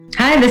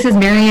Hi, this is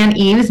Marianne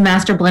Eves,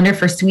 Master Blender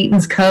for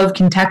Sweetens Cove,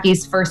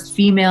 Kentucky's first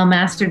female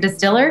master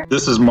distiller.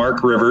 This is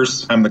Mark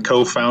Rivers. I'm the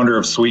co-founder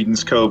of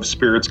Sweetens Cove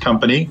Spirits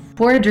Company.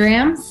 Pour a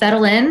dram,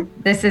 settle in.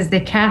 This is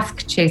the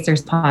Cask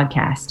Chasers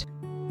podcast.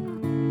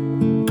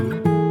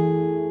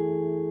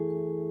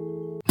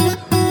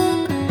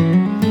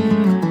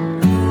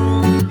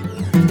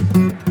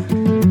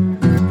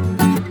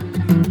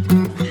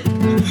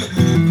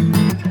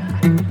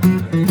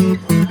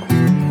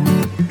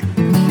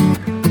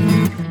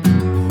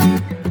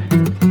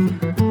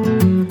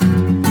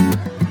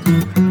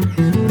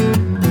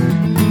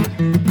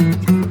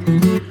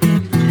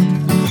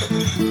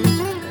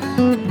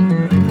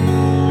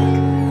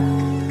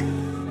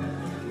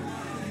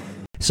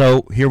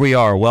 So here we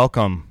are.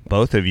 Welcome,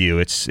 both of you.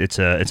 It's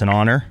an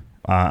honor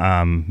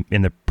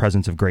in the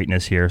presence of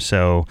greatness here.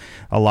 So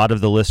a lot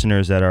of the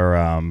listeners that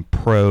are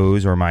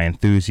pros or my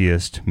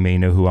enthusiasts may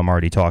know who I'm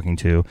already talking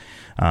to.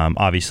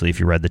 Obviously, if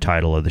you read the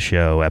title of the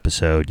show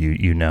episode,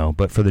 you know.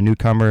 But for the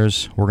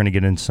newcomers, we're going to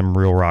get into some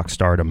real rock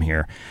stardom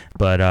here.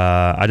 But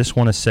I just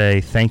want to say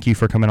thank you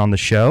for coming on the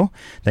show.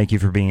 Thank you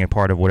for being a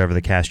part of whatever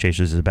the Cask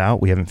Chasers is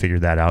about. We haven't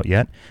figured that out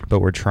yet, but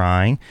we're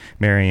trying.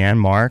 Marianne,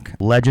 Mark,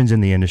 legends in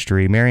the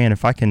industry. Marianne,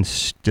 if I can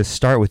just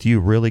start with you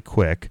really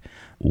quick,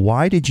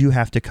 why did you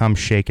have to come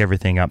shake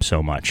everything up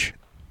so much?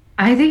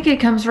 I think it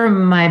comes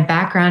from my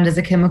background as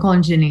a chemical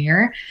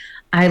engineer.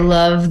 I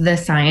love the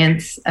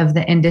science of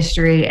the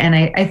industry, and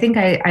I think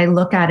I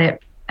look at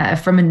it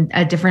from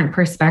a different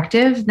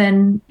perspective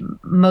than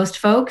most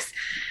folks.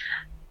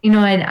 You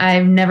know,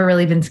 I've never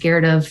really been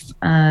scared of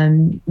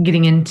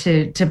getting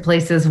into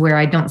places where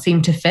I don't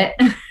seem to fit.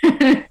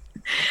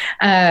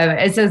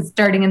 So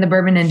starting in the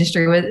bourbon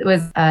industry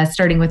was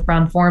starting with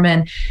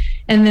Brown-Forman,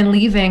 and then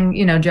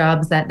leaving,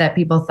 jobs that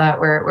people thought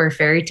were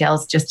fairy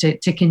tales just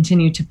to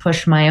continue to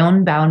push my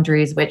own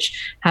boundaries,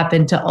 which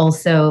happened to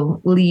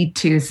also lead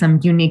to some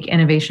unique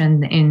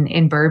innovation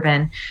in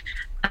bourbon.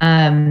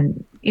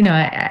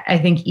 I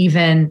think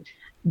even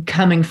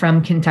coming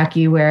from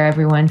Kentucky, where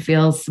everyone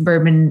feels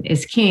bourbon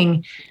is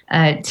king,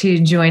 to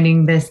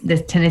joining this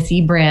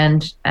Tennessee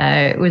brand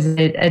was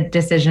a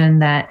decision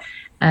that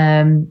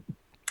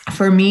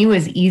for me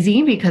was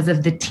easy because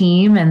of the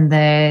team and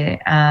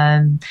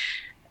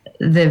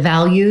the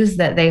values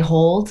that they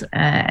hold,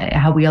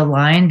 how we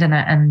aligned,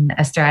 and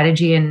a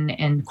strategy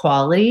and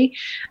quality.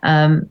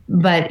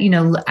 But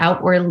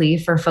outwardly,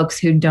 for folks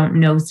who don't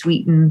know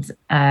Sweetens,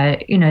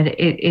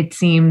 it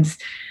seems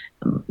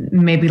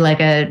maybe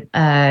like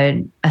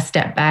a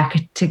step back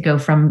to go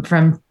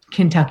from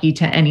Kentucky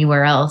to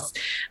anywhere else.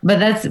 But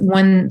that's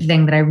one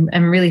thing that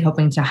I'm really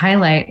hoping to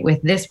highlight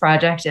with this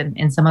project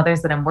and some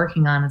others that I'm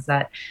working on, is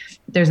that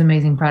there's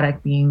amazing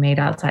product being made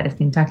outside of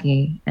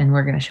Kentucky, and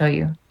we're going to show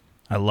you.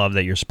 I love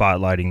that you're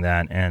spotlighting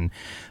that. And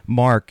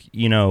Mark,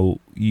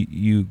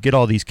 you get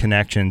all these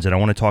connections, and I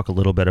want to talk a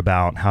little bit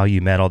about how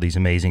you met all these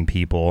amazing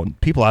people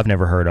I've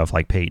never heard of,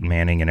 like Peyton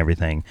Manning and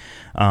everything.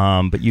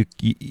 But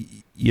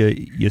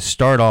you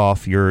start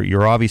off,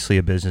 you're obviously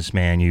a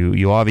businessman.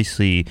 You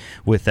obviously,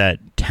 with that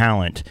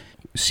talent,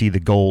 see the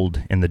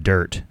gold in the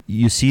dirt.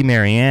 You see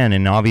Marianne,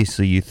 and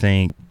obviously you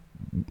think,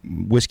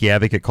 Whiskey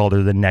Advocate called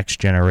her the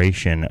next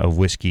generation of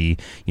whiskey,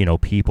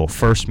 people.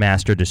 First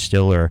master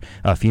distiller,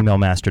 female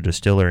master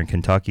distiller in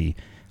Kentucky.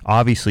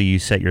 Obviously, you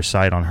set your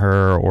sight on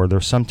her, or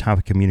there's some type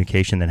of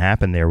communication that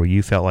happened there where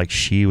you felt like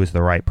she was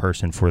the right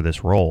person for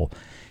this role.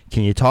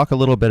 Can you talk a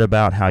little bit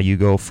about how you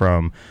go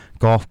from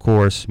golf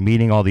course,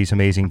 meeting all these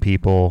amazing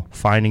people,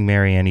 finding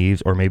Marianne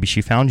Eves, or maybe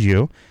she found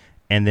you,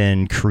 and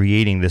then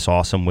creating this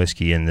awesome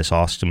whiskey and this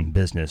awesome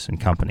business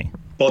and company?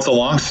 Well, it's a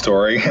long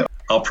story.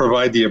 I'll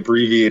provide the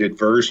abbreviated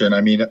version.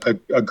 I mean,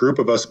 a group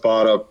of us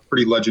bought a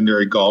pretty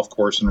legendary golf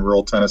course in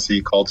rural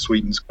Tennessee called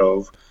Sweetens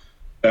Cove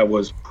that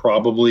was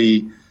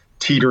probably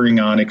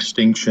teetering on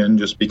extinction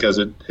just because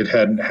it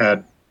hadn't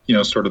had,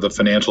 sort of the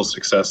financial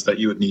success that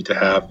you would need to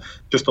have.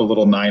 Just a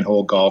little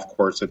 9-hole golf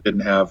course that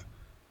didn't have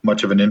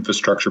much of an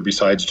infrastructure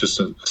besides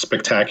just a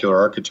spectacular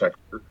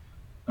architecture.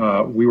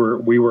 We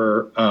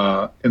were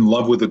in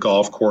love with the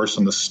golf course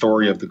and the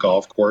story of the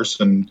golf course,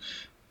 and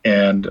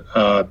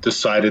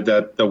decided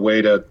that the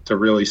way to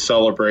really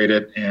celebrate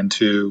it and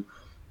to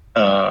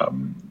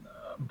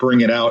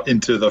bring it out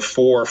into the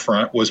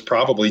forefront was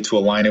probably to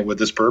align it with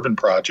this bourbon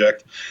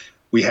project.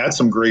 We had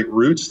some great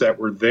roots that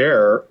were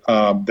there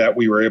that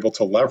we were able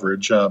to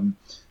leverage.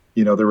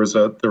 There was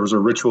a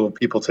ritual of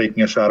people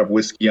taking a shot of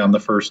whiskey on the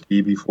first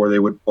tee before they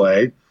would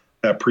play.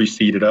 That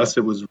preceded us.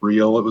 It was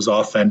real. It was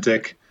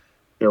authentic.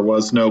 There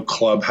was no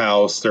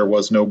clubhouse. There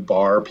was no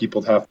bar.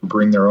 People have to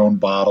bring their own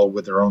bottle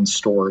with their own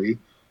story.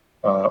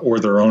 Or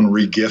their own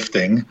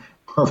regifting,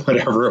 or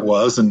whatever it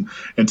was, and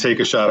take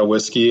a shot of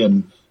whiskey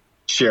and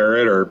share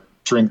it, or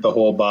drink the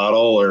whole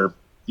bottle, or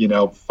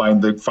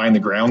find the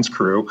grounds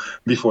crew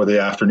before the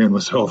afternoon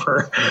was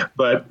over.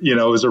 But it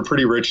was a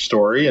pretty rich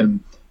story, and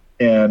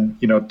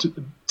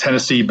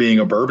Tennessee being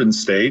a bourbon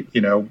state,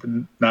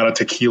 not a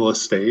tequila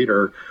state,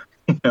 or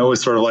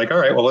it's sort of like, all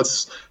right, well,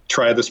 let's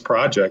try this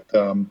project.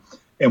 And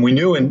we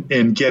knew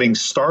in getting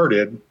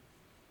started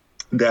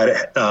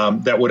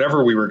that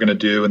whatever we were going to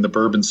do in the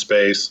bourbon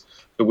space,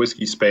 the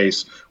whiskey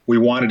space, we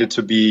wanted it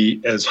to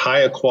be as high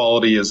a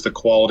quality as the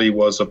quality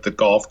was of the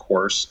golf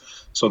course.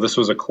 So this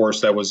was a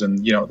course that was in,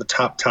 the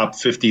top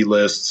 50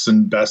 lists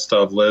and best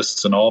of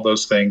lists and all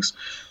those things.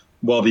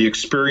 Well, the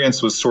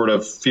experience was sort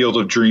of Field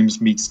of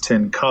Dreams meets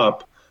Tin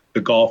Cup.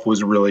 The golf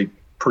was really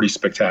pretty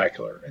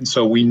spectacular. And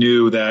so we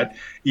knew that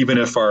even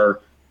if the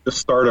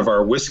start of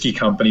our whiskey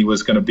company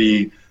was going to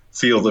be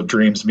Field of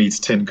Dreams meets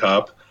Tin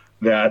Cup,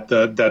 that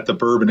the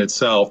bourbon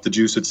itself, the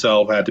juice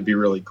itself, had to be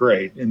really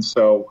great. And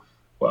so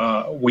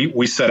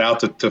we set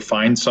out to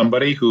find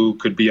somebody who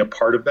could be a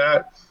part of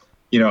that.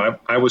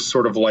 I was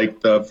sort of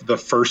like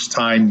the first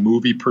time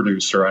movie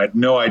producer. I had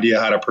no idea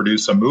how to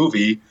produce a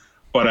movie,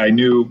 but I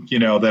knew,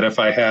 that if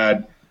I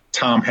had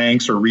Tom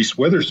Hanks or Reese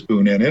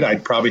Witherspoon in it,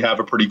 I'd probably have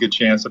a pretty good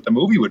chance that the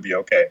movie would be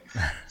okay.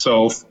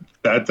 So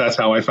that's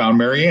how I found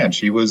Marianne.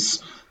 She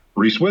was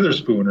Reese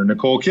Witherspoon or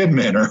Nicole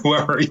Kidman or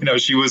whoever.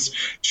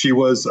 She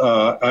was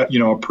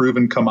a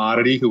proven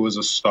commodity who was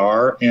a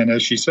star. And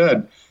as she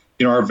said,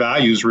 our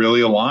values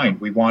really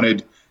aligned. We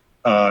wanted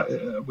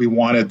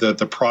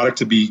the product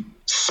to be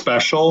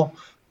special.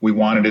 We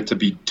wanted it to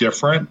be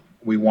different.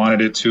 We wanted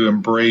it to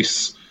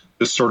embrace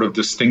this sort of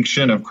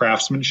distinction of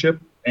craftsmanship.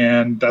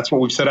 And that's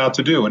what we've set out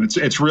to do. And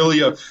it's really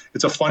a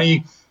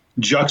funny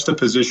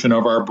juxtaposition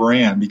of our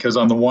brand, because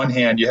on the one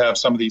hand, you have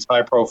some of these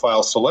high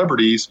profile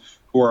celebrities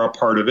who are a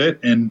part of it.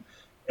 And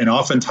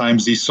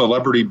oftentimes these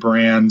celebrity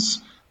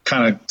brands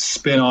kind of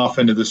spin off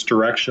into this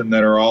direction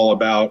that are all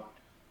about,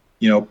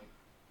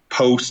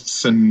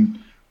 posts and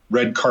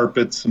red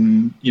carpets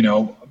and,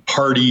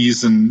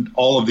 parties and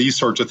all of these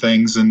sorts of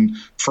things. And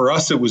for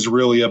us, it was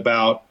really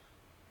about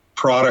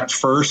product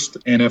first.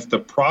 And if the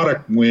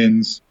product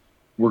wins,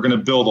 we're going to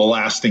build a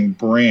lasting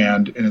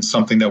brand, and it's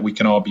something that we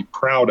can all be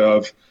proud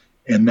of.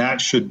 And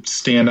that should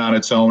stand on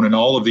its own. And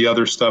all of the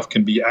other stuff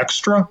can be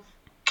extra,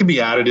 can be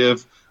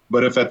additive.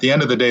 But if at the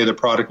end of the day, the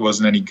product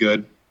wasn't any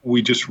good,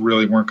 we just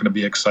really weren't going to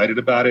be excited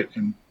about it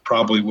and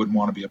probably wouldn't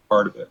want to be a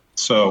part of it.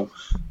 So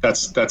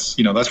that's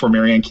where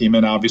Marianne came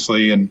in,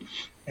 obviously. And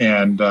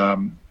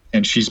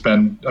she's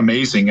been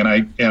amazing.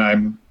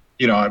 And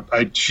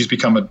she's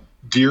become a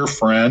dear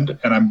friend,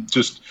 and I'm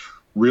just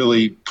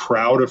really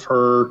proud of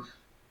her,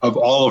 of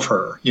all of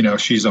her.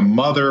 She's a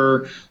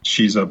mother,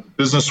 she's a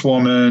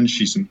businesswoman,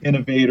 she's an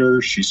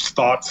innovator, she's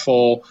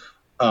thoughtful,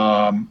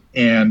 and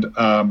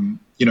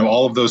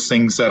all of those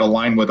things that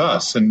align with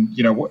us. And,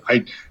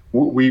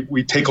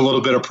 we take a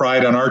little bit of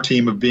pride on our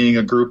team of being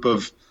a group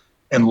of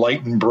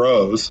enlightened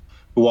bros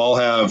who all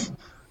have,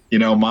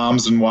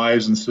 moms and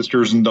wives and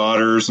sisters and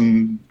daughters,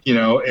 and,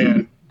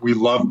 and we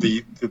love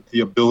the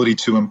ability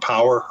to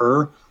empower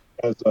her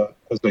as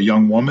a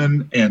young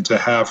woman, and to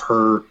have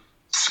her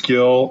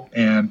skill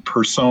and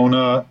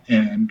persona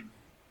and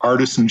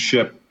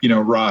artisanship,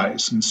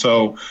 rise. And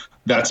so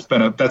that's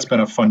been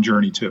a fun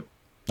journey too.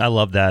 I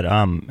love that.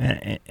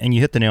 And you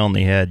hit the nail on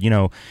the head.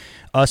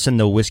 Us in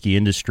the whiskey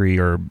industry,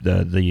 or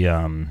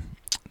the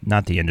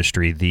not the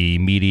industry, the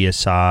media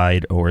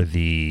side, or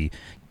the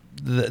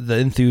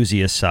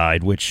enthusiast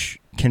side, which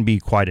can be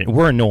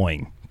we're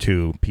annoying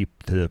to people,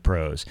 to the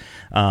pros.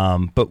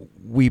 But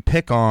we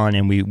pick on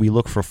and we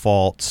look for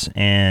faults,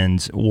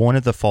 and one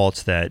of the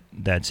faults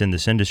that's in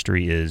this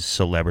industry is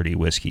celebrity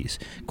whiskeys,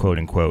 quote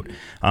unquote.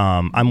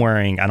 I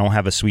don't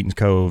have a Sweetens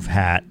Cove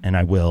hat, and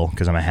I will,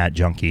 because I'm a hat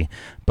junkie,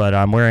 but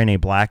I'm wearing a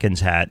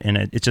Blacken's hat, and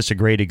it's just a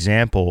great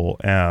example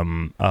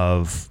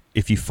of,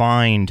 if you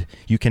find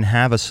you can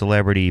have a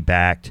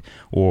celebrity-backed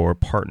or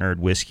partnered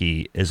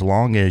whiskey, as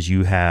long as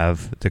you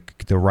have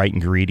the right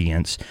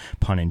ingredients,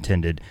 pun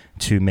intended,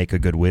 to make a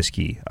good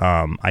whiskey.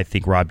 I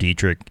think Rob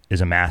Dietrich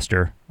is a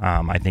master.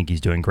 I think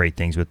he's doing great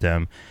things with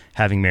them.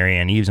 Having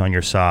Marianne Eaves on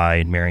your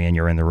side, Marianne,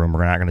 you're in the room.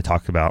 We're not going to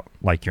talk about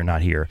like you're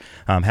not here.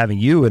 Having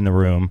you in the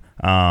room,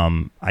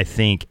 I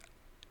think,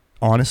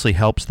 honestly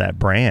helps that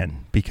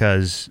brand,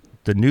 because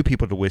the new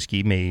people to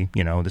whiskey may,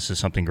 this is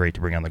something great to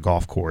bring on the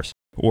golf course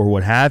or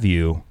what have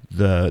you.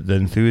 The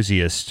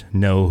enthusiasts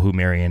know who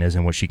Marianne is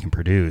and what she can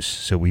produce,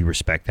 so we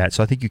respect that.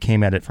 So I think you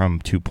came at it from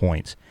 2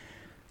 points.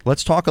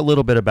 Let's talk a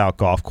little bit about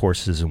golf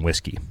courses and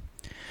whiskey.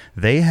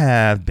 They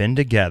have been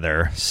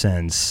together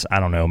since, I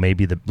don't know,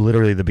 maybe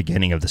literally the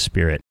beginning of the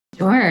Spirit.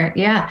 Sure,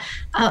 yeah.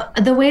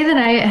 The way that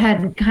I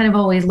had kind of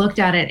always looked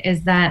at it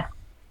is that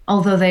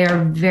although they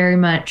are very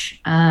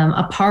much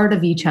a part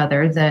of each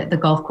other, the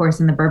golf course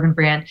and the bourbon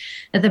brand,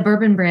 that the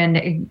bourbon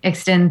brand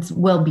extends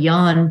well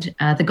beyond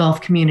the golf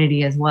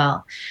community as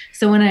well.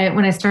 So when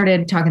I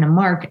started talking to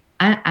Mark,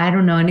 I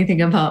don't know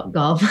anything about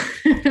golf.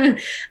 I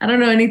don't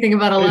know anything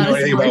about a lot of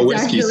sports, about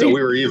whiskey, actually. So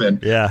we were even.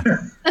 Yeah.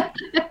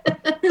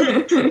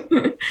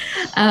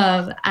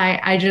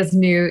 I just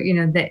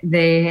knew, that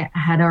they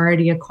had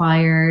already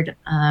acquired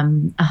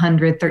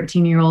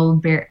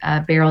 113-year-old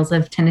barrels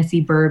of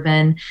Tennessee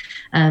bourbon.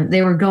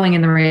 They were going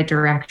in the right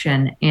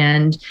direction,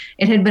 and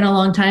it had been a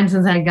long time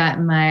since I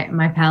got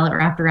my palate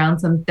wrapped around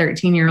some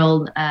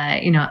 13-year-old,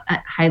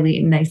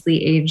 highly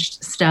nicely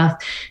aged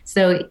stuff.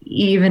 So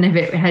even if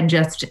it had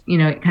just,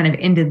 kind of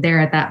ended there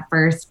at that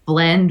first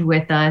blend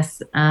with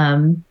us.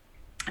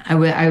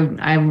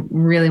 I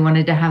really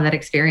wanted to have that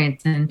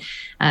experience. And,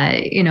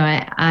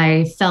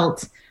 I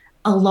felt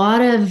a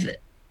lot of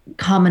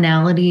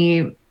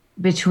commonality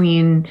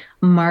between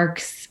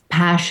Mark's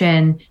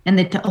passion and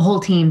the whole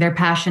team, their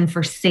passion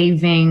for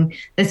saving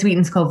the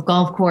Sweetens Cove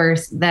golf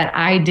course, that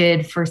I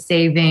did for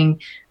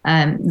saving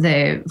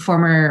the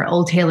former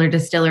Old Taylor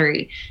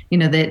distillery,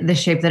 the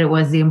shape that it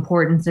was, the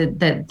importance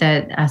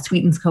that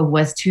Sweetens Cove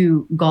was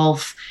to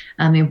golf,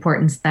 the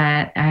importance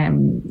that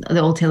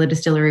the Old Taylor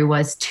distillery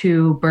was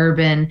to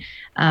bourbon.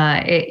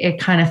 It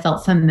kind of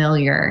felt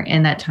familiar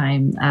in that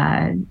time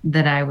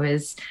that I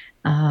was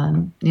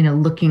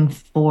looking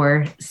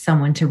for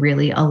someone to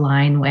really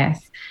align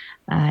with,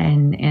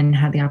 and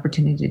had the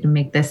opportunity to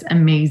make this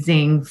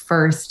amazing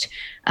first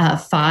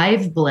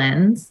 5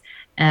 blends,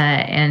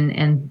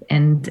 and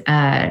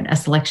a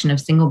selection of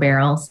single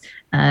barrels.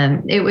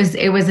 It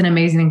was an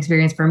amazing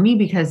experience for me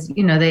because,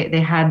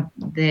 they had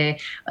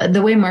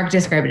the way Mark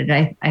described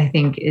it, I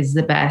think is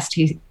the best.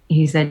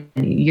 He said,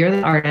 "You're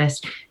the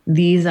artist.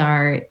 This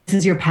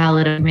is your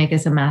palette to make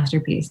us a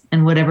masterpiece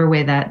in whatever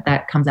way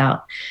that comes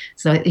out."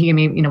 So he gave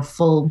me,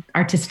 full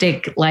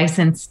artistic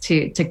license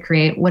to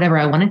create whatever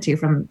I wanted to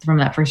from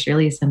that first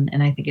release.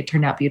 And I think it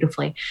turned out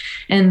beautifully.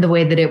 And the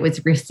way that it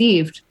was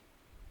received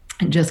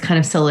just kind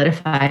of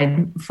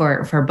solidified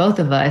for both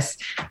of us,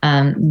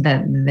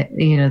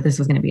 that this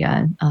was going to be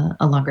a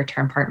longer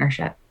term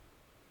partnership.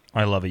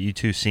 I love it. You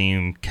two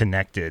seem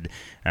connected,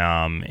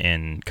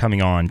 and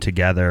coming on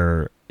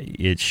together.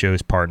 It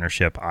shows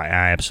partnership. I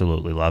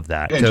absolutely love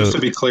that. And so, just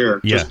to be clear,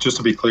 just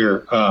to be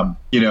clear,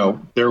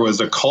 there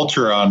was a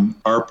culture on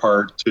our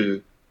part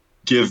to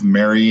give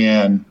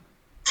Marianne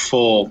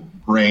full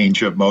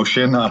range of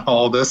motion on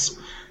all of this,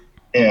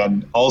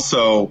 and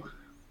also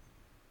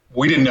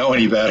we didn't know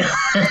any better.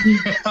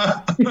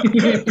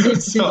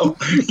 So,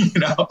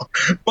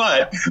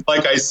 but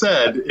like I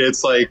said,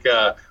 it's like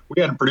we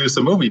hadn't produced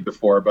a movie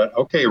before, but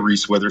okay,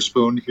 Reese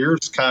Witherspoon,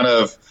 here's kind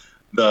of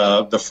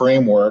the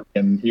framework,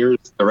 and here's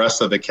the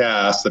rest of the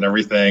cast and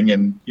everything.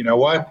 And you know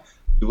what?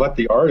 You let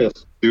the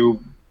artists do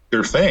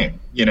their thing,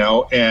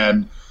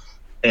 and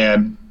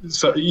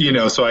so,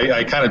 so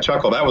I kind of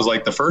chuckle. That was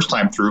like the first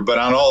time through, but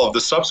on all of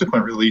the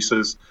subsequent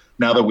releases,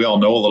 now that we all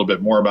know a little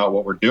bit more about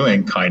what we're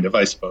doing, kind of,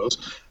 I suppose,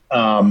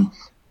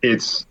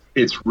 it's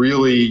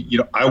really,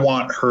 I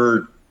want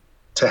her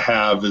to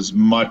have as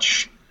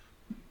much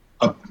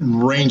a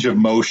range of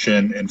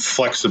motion and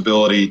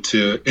flexibility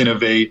to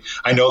innovate.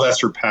 I know that's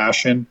her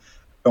passion.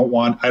 I don't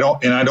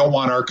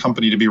want our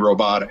company to be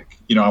robotic.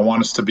 I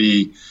want us to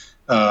be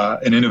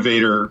an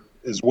innovator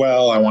as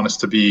well. I want us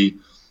to be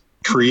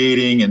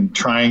creating and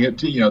trying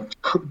it,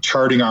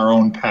 charting our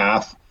own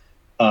path.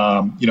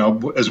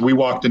 As we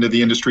walked into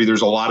the industry,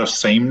 there's a lot of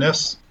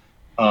sameness,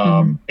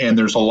 and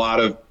there's a lot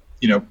of,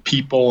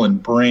 people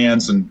and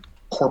brands and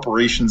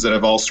corporations that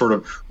have all sort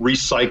of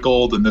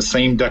recycled, and the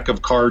same deck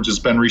of cards has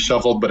been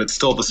reshuffled, but it's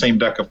still the same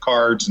deck of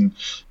cards. And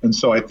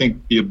so I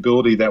think the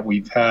ability that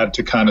we've had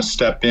to kind of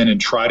step in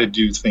and try to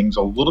do things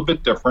a little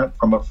bit different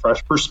from a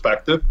fresh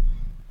perspective,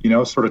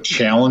 sort of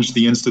challenge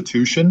the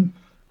institution.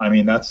 I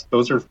mean,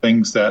 those are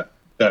things that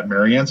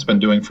Marianne's been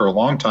doing for a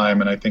long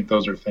time. And I think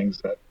those are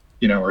things that,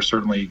 are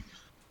certainly,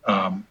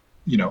 a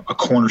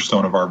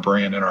cornerstone of our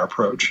brand and our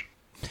approach.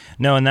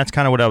 No, and that's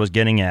kind of what I was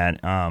getting at.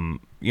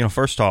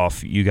 First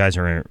off, you guys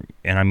are,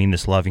 and I mean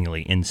this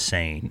lovingly,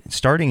 insane.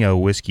 Starting a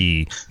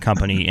whiskey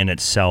company in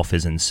itself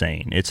is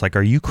insane. It's like,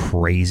 are you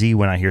crazy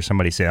when I hear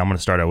somebody say, I'm going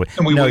to start a whiskey?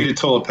 And we waited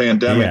till a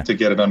pandemic to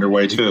get it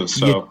underway too.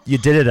 So you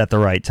did it at the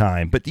right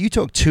time. But you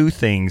took two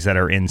things that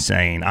are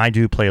insane. I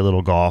do play a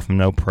little golf. I'm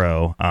no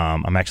pro.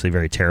 I'm actually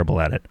very terrible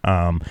at it.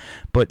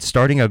 But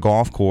starting a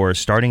golf course,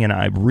 starting and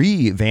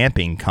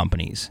revamping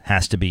companies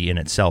has to be in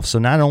itself. So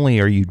not only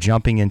are you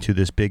jumping into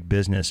this big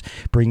business,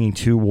 bringing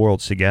two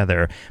worlds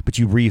together, but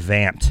you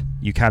revamped.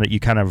 You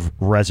kind of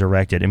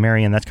resurrected. And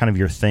Marianne, that's kind of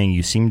your thing.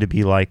 You seem to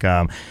be like,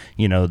 maybe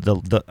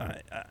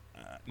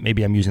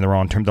I'm using the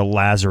wrong term, the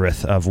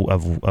Lazarus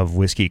of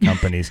whiskey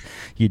companies.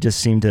 You just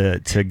seem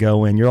to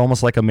go in. You're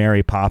almost like a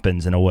Mary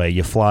Poppins in a way.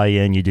 You fly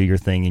in, you do your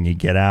thing, and you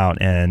get out.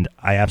 And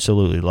I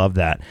absolutely love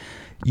that.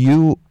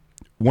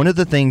 One of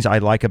the things I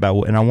like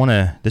about,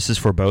 and this is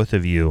for both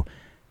of you,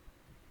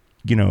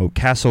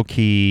 Castle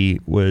Key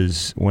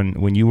was,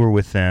 when you were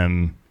with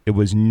them, it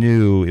was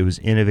new, it was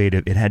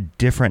innovative, it had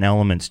different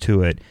elements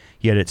to it,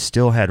 yet it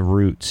still had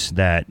roots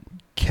that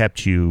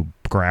kept you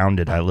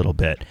grounded a little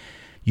bit.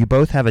 You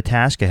both have a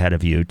task ahead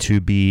of you to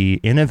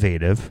be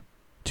innovative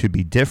to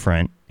be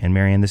different, and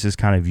Marianne, this is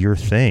kind of your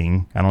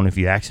thing. I don't know if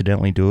you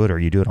accidentally do it or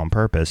you do it on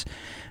purpose.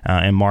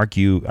 And Mark,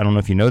 I don't know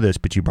if you know this,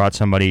 but you brought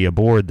somebody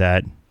aboard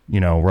that,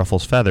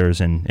 ruffles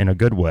feathers in a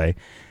good way.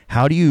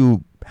 How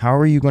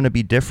are you going to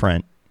be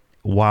different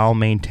while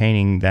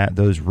maintaining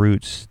those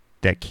roots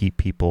that keep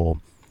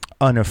people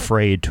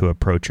unafraid to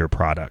approach your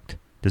product?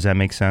 Does that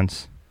make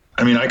sense?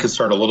 I mean, I could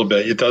start a little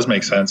bit. It does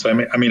make sense. I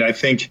mean, I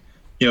think,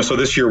 so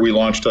this year we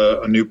launched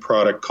a new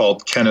product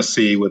called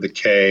Tennessee with a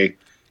K.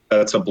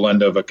 That's a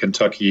blend of a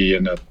Kentucky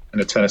and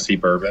a Tennessee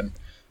bourbon.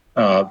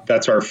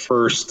 That's our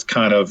first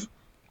kind of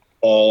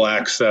all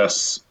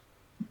access,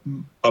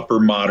 upper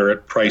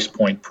moderate price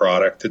point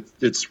product.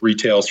 It's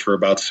retails for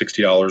about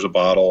 $60 a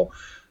bottle.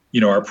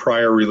 Our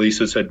prior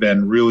releases had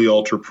been really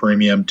ultra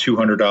premium,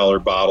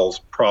 $200 bottles,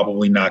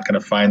 probably not going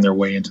to find their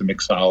way into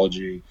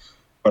mixology,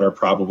 but are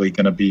probably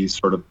going to be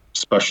sort of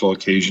special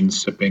occasion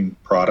sipping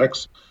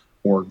products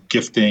or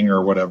gifting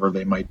or whatever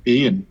they might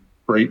be, and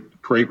great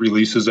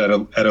releases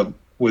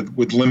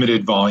with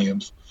limited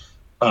volumes.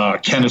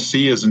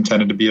 Tennessee is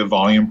intended to be a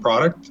volume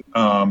product.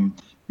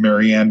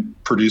 Marianne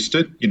produced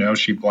it,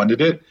 she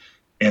blended it,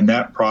 and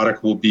that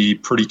product will be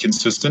pretty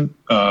consistent,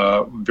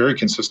 very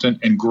consistent,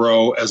 and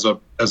grow as a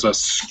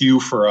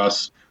SKU for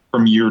us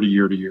from year to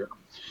year to year.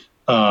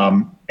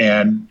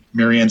 And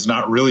Marianne's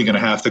not really going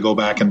to have to go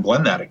back and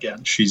blend that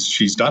again.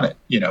 She's done it,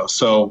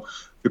 So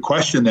the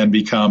question then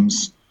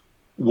becomes,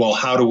 well,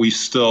 how do we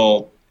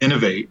still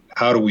innovate?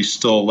 How do we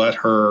still let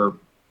her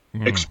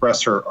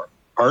express her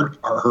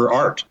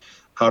art?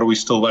 How do we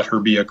still let her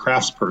be a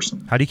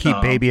craftsperson? How do you keep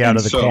baby out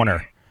of the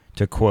corner?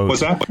 To quote,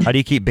 what's that? How do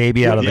you keep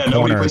baby out of the corner?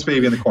 Nobody puts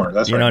baby in the corner.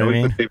 That's right.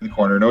 Nobody puts baby in the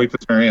corner. Nobody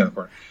puts Marianne in the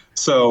corner.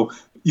 So,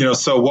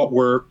 so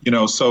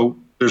what so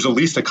there's at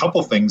least a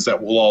couple things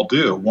that we'll all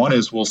do. One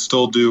is we'll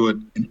still do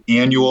an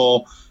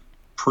annual,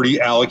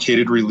 pretty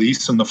allocated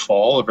release in the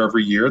fall of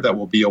every year that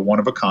will be a one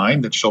of a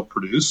kind that she'll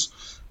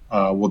produce.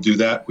 We'll do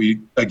that.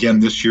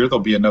 This year, there'll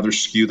be another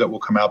SKU that will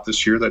come out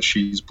this year that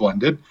she's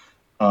blended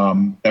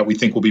that we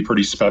think will be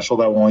pretty special.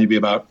 That will only be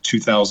about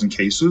 2,000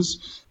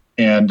 cases.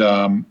 And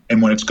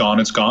when it's gone,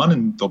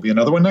 and there'll be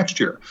another one next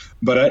year.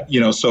 But,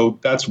 so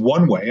that's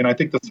one way. And I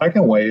think the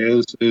second way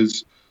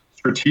is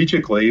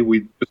strategically,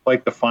 we just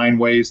like to find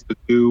ways to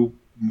do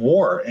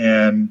more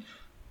and,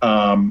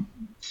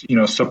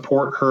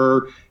 support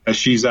her as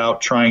she's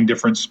out trying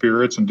different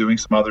spirits and doing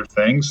some other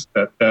things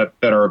that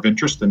are of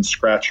interest and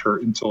scratch her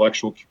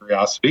intellectual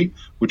curiosity,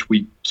 which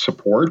we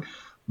support.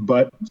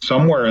 But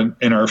somewhere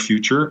in our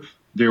future,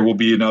 there will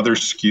be another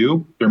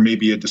SKU. There may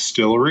be a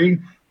distillery.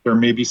 There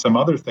may be some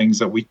other things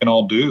that we can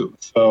all do.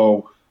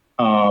 So,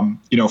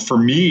 for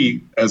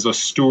me as a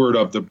steward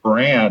of the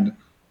brand,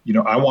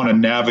 I want to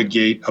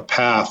navigate a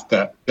path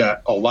that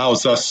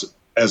allows us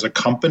as a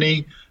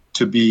company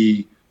to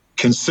be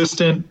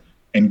consistent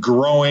and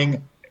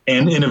growing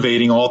and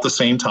innovating all at the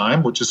same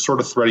time, which is sort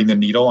of threading the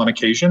needle on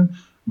occasion.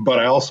 But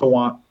I also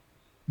want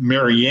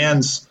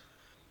Marianne's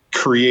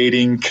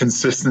creating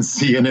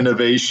consistency and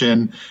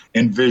innovation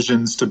and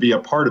visions to be a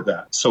part of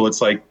that. So it's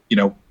like,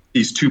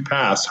 these two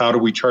paths, how do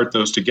we chart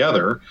those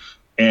together?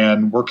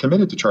 And we're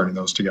committed to charting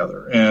those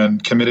together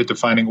and committed to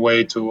finding a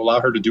way to allow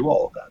her to do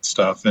all of that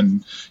stuff.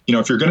 And,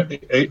 if you're going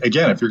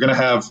to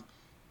have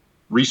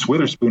Reese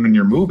Witherspoon in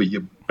your movie,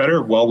 you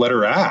better let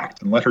her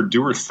act and let her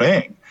do her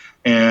thing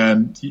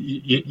and,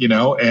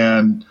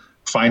 and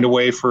find a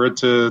way for it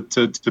to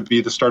be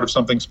the start of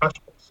something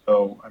special.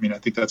 So, I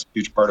think that's a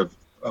huge part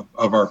of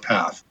our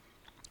path.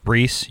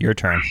 Reese, your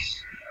turn.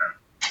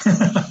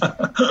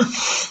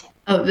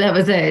 Oh, that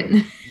was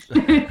it.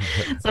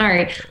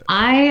 Sorry.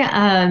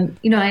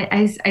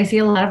 I see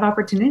a lot of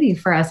opportunity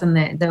for us in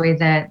the way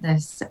that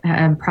this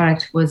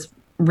product was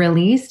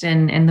released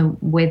and the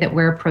way that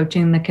we're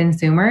approaching the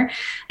consumer.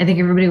 I think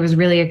everybody was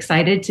really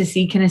excited to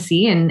see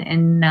Tennessee,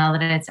 and now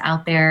that it's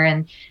out there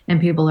and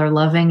people are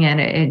loving it,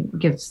 it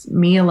gives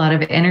me a lot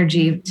of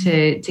energy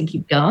to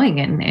keep going.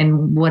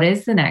 And what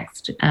is the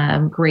next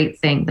great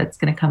thing that's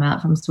going to come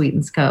out from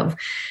Sweetens Cove?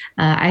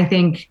 I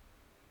think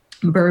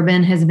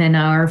bourbon has been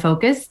our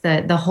focus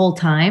the whole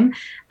time.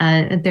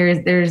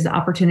 There's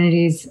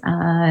opportunities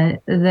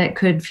that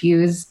could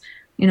fuse,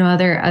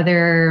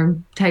 other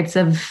types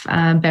of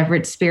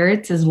beverage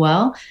spirits as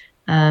well.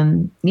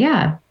 I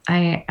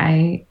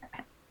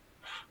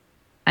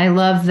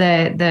love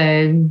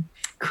the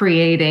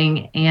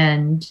creating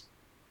and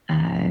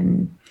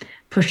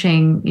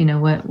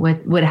pushing,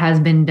 what has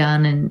been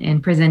done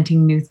and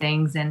presenting new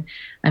things. And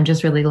I'm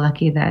just really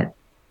lucky that,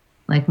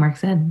 like Mark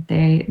said,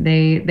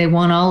 they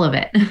want all of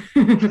it.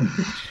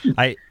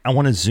 I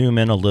want to zoom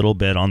in a little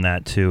bit on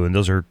that too, and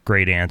those are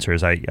great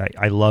answers. I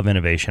love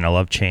innovation. I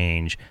love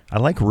change. I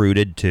like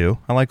rooted too.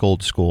 I like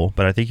old school,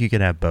 but I think you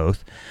can have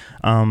both.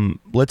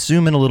 Let's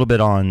zoom in a little bit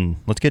on.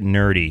 Let's get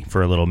nerdy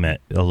for a little bit.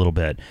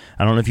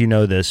 I don't know if you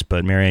know this,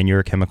 but Marianne,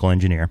 you're a chemical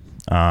engineer.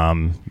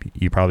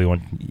 You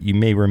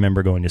may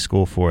remember going to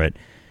school for it.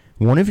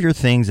 One of your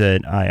things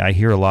that I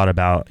hear a lot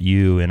about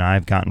you, and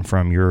I've gotten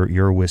from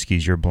your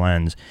whiskeys, your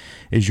blends,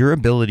 is your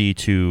ability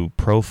to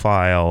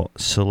profile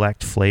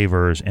select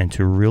flavors and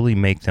to really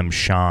make them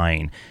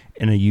shine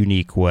in a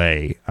unique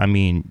way. I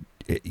mean,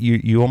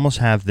 you almost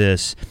have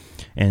this,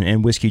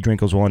 and whiskey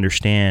drinkers will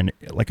understand,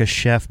 like a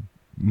chef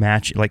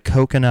match, like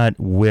coconut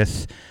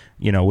with,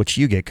 which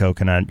you get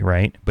coconut,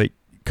 right? But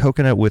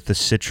coconut with the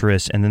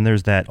citrus, and then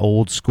there's that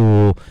old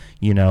school,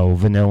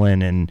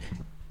 vanillin, and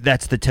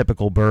that's the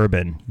typical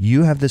bourbon.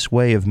 You have this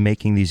way of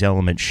making these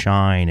elements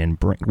shine and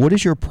bring. What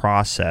is your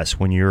process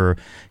when you're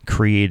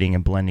creating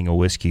and blending a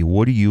whiskey?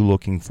 What are you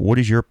looking for? What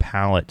does your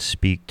palate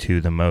speak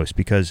to the most?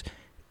 Because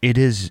it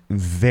is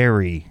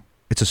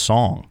it's a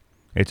song.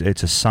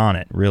 It's a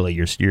sonnet, really,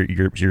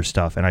 your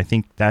stuff. And I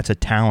think that's a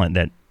talent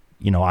that,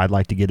 I'd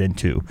like to get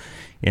into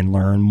and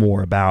learn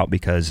more about,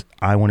 because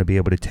I want to be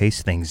able to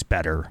taste things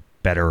betterest.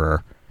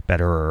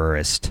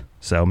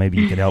 So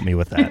maybe you could help me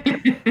with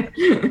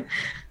that.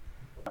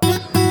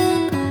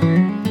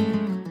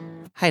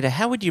 Haida,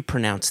 how would you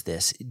pronounce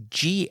this?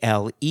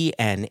 Glenallachie.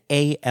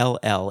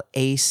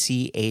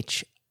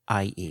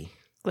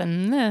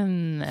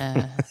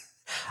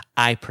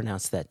 I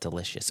pronounce that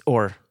delicious.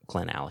 Or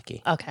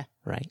Glenallachie. Okay.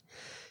 Right.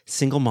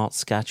 Single malt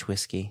Scotch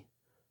whiskey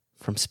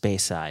from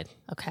Speyside.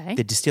 Okay.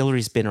 The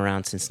distillery's been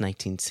around since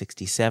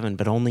 1967,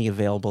 but only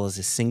available as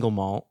a single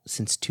malt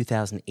since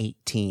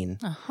 2018.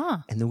 Uh-huh.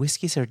 And the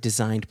whiskeys are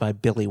designed by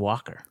Billy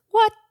Walker.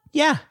 What?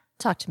 Yeah.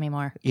 Talk to me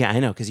more. Yeah, I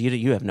know, because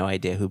you have no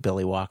idea who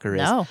Billy Walker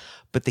is. No.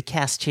 But the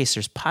Cask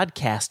Chasers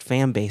podcast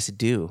fan base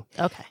do.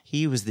 Okay.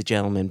 He was the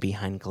gentleman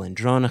behind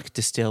Glendronach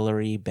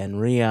Distillery,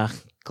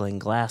 Benriach,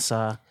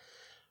 Glenglassaugh.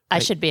 I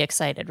should be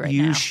excited now.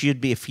 You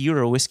should be. If you're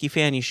a whiskey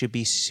fan, you should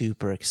be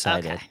super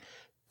excited. Okay.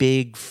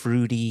 Big,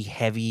 fruity,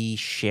 heavy,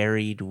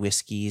 sherried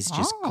whiskeys.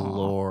 Just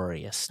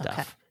glorious stuff.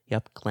 Okay.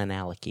 Yep,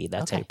 Glenallachie.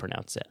 That's how you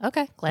pronounce it.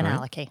 Okay,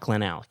 Glenallachie. Right?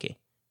 Glenallachie.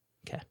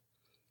 Okay.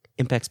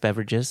 Impex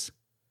Beverages.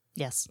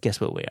 Yes. Guess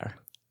what we are?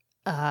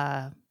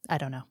 I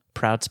don't know.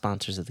 Proud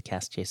sponsors of the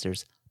Cask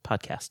Chasers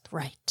podcast.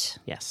 Right.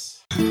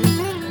 Yes.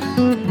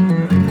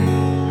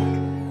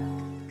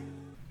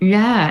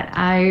 Yeah,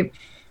 I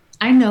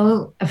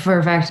know for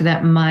a fact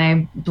that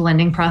my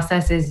blending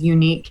process is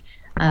unique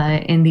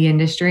in the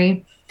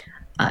industry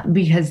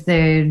because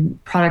the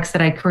products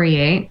that I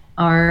create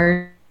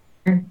are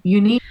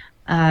unique.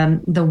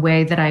 The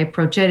way that I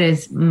approach it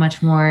is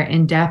much more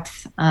in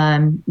depth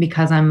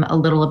because I'm a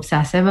little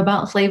obsessive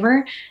about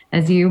flavor,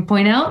 as you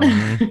point out.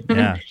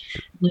 Yeah.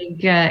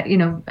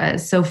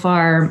 So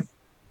far,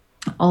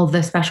 all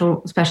the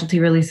specialty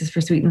releases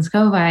for Sweetens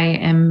Cove, I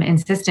am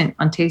insistent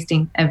on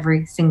tasting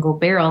every single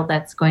barrel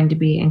that's going to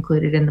be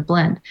included in the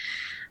blend.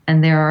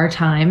 And there are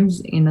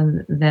times,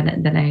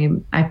 that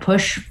I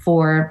push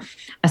for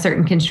a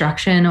certain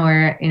construction,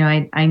 or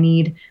I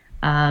need.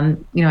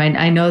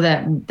 I know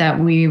that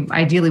we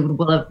ideally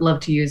would love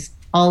to use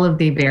all of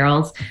the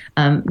barrels,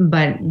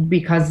 but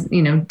because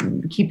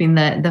keeping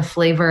the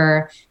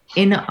flavor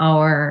in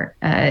our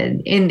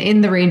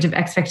in the range of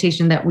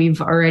expectation that we've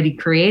already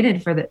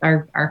created for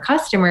our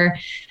customer,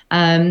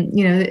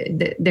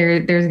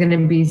 there's going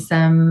to be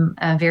some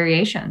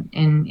variation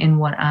in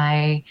what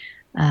I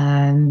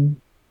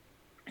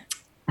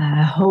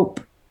hope,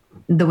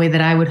 the way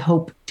that I would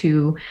hope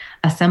to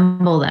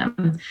assemble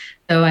them.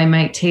 So I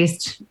might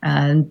taste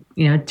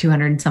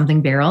 200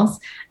 something barrels.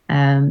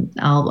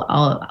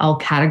 I'll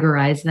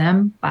categorize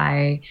them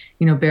by,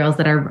 barrels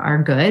that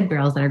are good,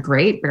 barrels that are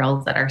great,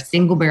 barrels that are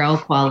single barrel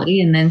quality,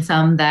 and then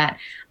some that,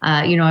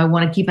 I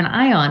want to keep an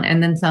eye on,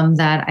 and then some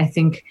that I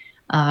think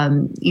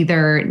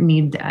either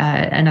need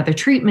another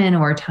treatment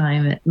or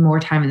more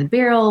time in the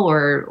barrel,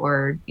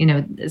 or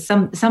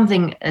some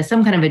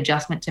kind of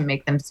adjustment to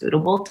make them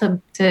suitable to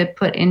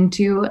put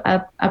into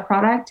a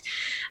product,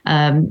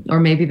 or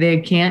maybe they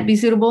can't be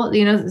suitable.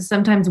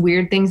 Sometimes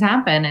weird things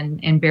happen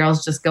and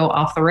barrels just go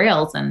off the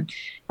rails, and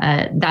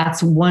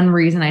that's one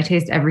reason I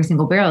taste every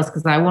single barrel, is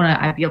because I want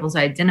to be able to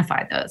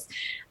identify those.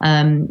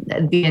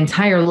 The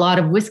entire lot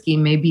of whiskey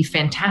may be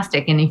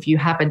fantastic, and if you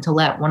happen to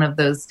let one of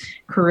those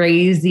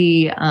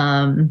crazy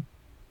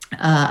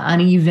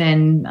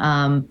uneven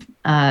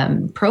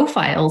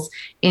profiles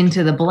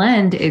into the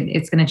blend,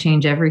 it's going to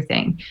change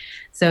everything.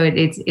 So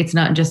it's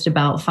not just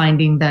about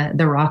finding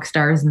the rock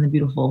stars and the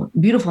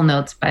beautiful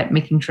notes, but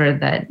making sure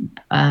that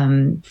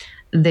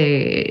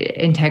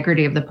the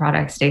integrity of the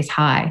product stays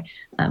high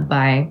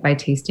by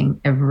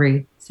tasting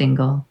every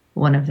single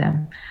one of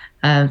them.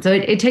 So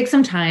it takes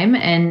some time,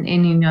 and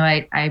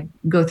I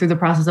go through the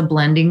process of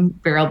blending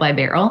barrel by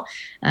barrel.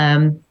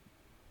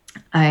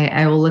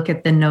 I will look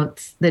at the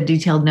notes, the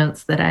detailed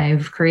notes that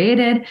I've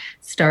created,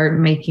 start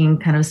making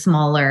kind of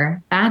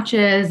smaller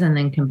batches, and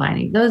then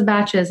combining those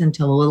batches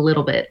into a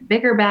little bit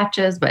bigger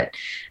batches. But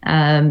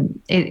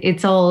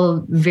it's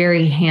all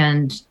very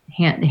hand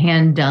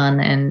done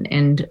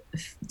and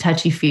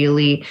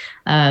touchy-feely.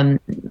 I'm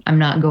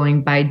not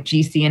going by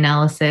GC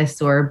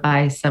analysis or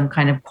by some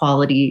kind of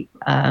quality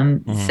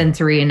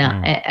sensory and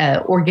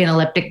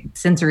organoleptic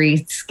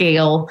sensory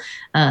scale.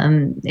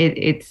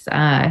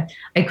 I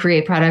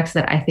create products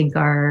that I think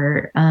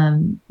are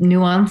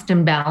nuanced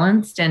and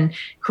balanced and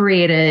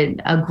create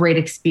a great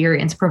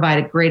experience,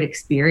 provide a great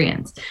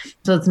experience.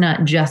 So it's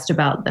not just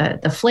about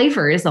the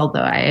flavors,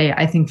 although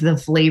I think the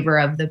flavor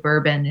of the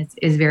bourbon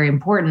is very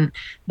important,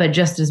 but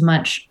just as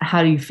much,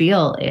 how do you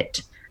feel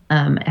it?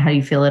 How do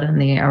you feel it on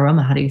the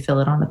aroma? How do you feel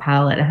it on the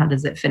palate? How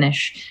does it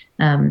finish?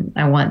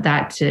 I want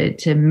that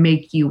to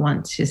make you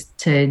want to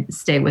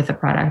stay with the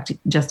product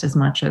just as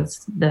much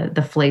as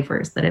the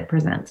flavors that it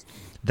presents.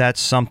 That's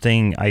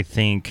something I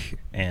think,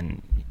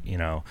 and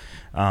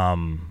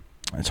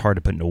it's hard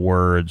to put into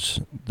words.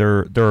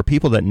 There are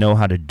people that know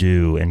how to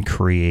do and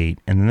create,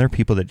 and then there are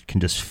people that can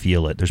just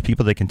feel it. There's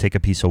people that can take a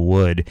piece of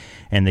wood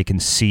and they can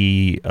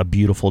see a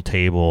beautiful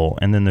table,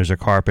 and then there's a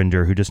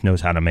carpenter who just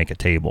knows how to make a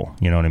table.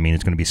 You know what I mean?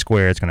 It's going to be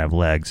square, it's going to have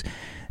legs.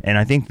 And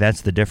I think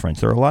that's the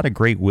difference. There are a lot of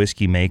great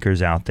whiskey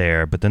makers out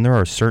there, but then there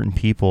are certain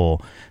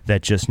people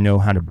that just know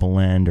how to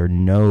blend or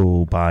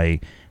know by...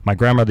 My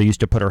grandmother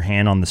used to put her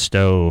hand on the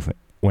stove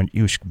when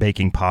she was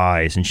baking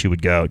pies, and she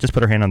would go, just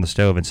put her hand on the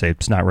stove and say,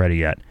 it's not ready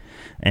yet.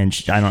 And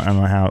I don't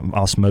know how,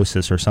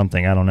 osmosis or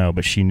something, I don't know,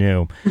 but she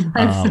knew.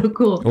 That's so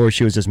cool. Or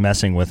she was just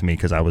messing with me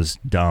because I was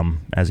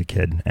dumb as a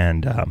kid.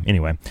 And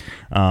anyway,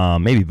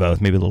 maybe both,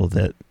 maybe a little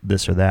bit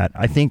this or that.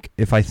 I think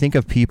if I think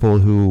of people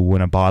who,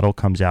 when a bottle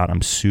comes out,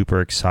 I'm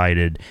super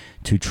excited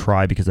to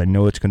try because I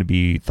know it's going to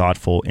be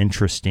thoughtful,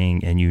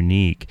 interesting, and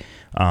unique.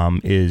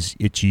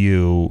 It's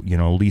you,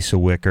 Lisa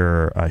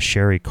Wicker,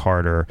 Sherry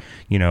Carter,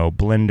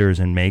 blenders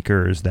and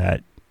makers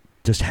that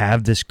just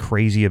have this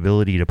crazy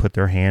ability to put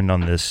their hand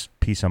on this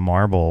piece of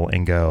marble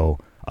and go,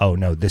 oh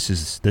no, this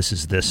is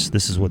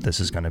what this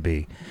is going to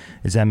be.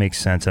 Does that make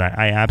sense? And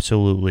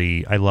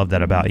I love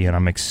that about you, and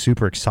I'm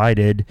super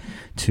excited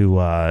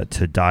to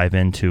dive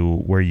into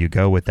where you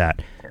go with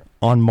that.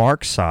 On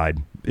Mark's side,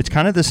 it's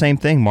kind of the same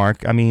thing,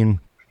 Mark. I mean,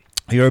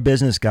 you're a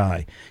business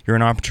guy. You're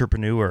an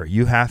entrepreneur.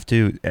 You have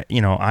to,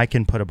 I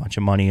can put a bunch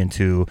of money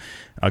into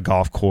a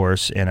golf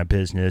course and a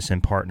business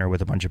and partner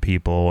with a bunch of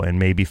people and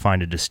maybe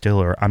find a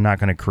distiller. I'm not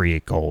going to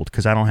create gold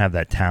because I don't have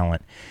that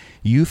talent.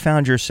 You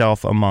found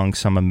yourself among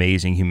some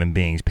amazing human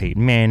beings,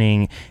 Peyton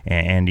Manning,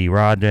 Andy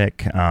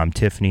Roddick,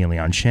 Tiffany and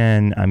Leon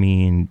Shen. I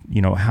mean,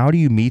 how do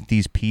you meet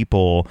these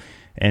people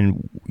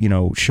and,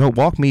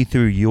 walk me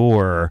through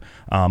your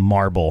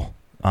marble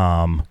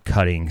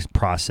cutting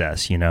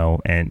process,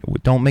 and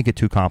don't make it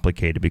too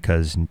complicated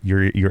because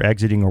you're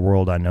exiting a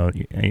world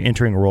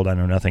entering a world I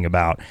know nothing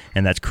about,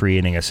 and that's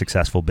creating a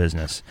successful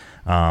business,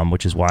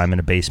 which is why I'm in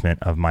a basement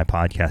of my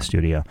podcast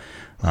studio,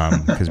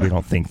 because we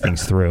don't think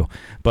things through.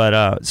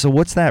 But so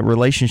what's that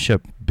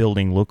relationship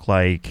building look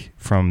like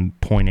from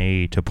point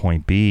A to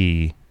point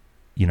B?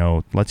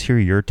 Let's hear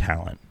your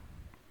talent.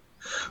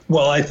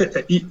 Well, I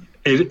think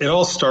it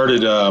all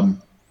started.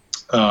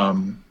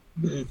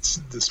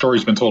 The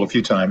story's been told a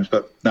few times,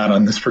 but not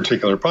on this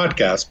particular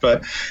podcast.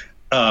 But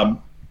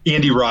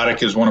Andy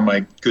Roddick is one of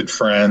my good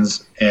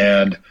friends,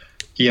 and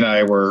he and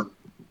I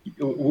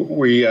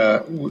we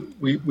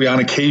on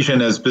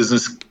occasion as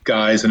business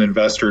guys and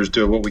investors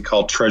do what we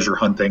call treasure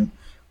hunting,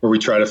 where we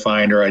try to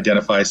find or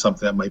identify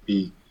something that might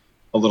be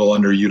a little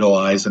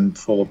underutilized and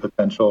full of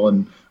potential.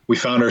 And we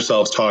found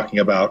ourselves talking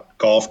about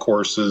golf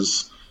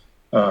courses.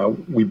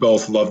 We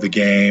both love the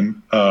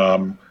game.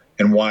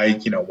 And why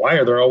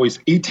are there always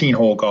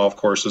 18-hole golf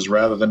courses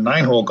rather than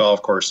 9-hole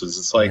golf courses?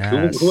 It's like,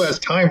 yes. who has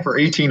time for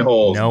 18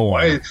 holes? No one.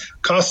 Why it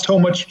costs so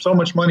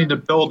much money to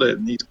build it?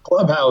 And these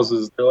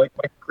clubhouses, they're like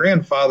my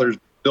grandfather's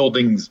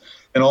buildings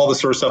and all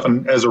this sort of stuff.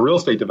 And as a real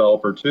estate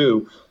developer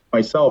too,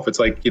 myself, it's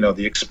like,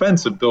 the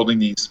expense of building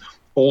these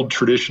old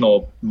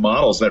traditional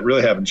models that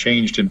really haven't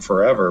changed in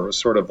forever was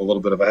sort of a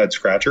little bit of a head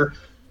scratcher.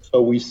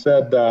 So we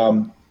said,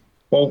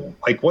 well,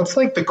 what's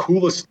the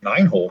coolest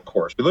 9-hole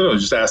course? We literally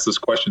just asked this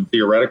question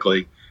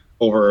theoretically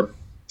over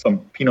some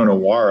Pinot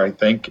Noir, I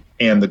think,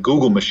 and the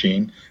Google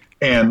machine,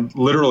 and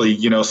literally,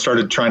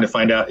 started trying to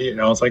find out.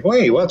 It's like,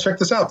 wait, well, check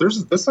this out.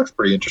 This looks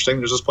pretty interesting.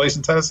 There's this place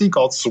in Tennessee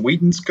called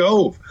Sweetens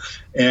Cove,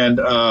 and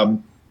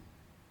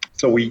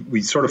so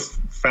we sort of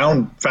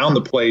found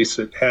the place.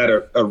 It had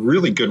a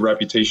really good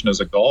reputation as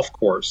a golf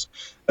course,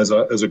 as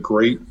a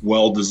great,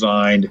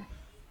 well-designed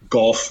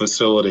golf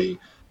facility.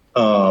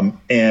 I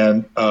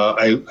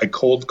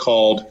cold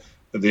called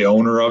the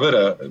owner of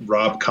it,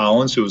 Rob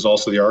Collins, who was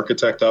also the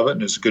architect of it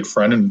and is a good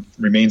friend and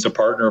remains a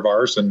partner of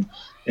ours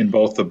in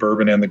both the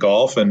bourbon and the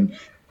golf, and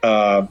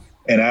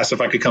asked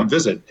if I could come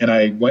visit. And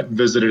I went and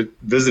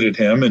visited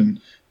him,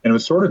 and it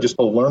was sort of just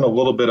to learn a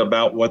little bit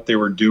about what they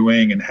were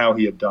doing and how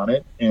he had done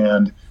it,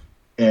 and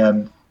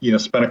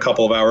spent a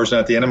couple of hours. And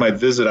at the end of my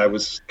visit, I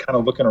was kind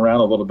of looking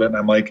around a little bit, and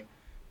I'm like,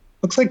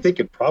 looks like they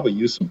could probably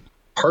use some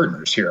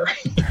partners here.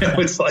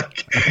 It's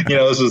like,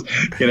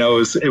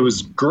 it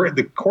was great.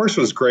 The course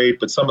was great,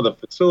 but some of the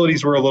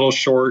facilities were a little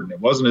short and it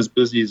wasn't as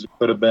busy as it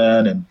could have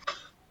been,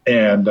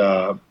 and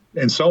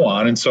so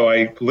on. And so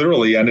I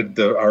literally ended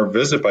our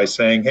visit by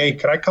saying, hey,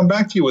 can I come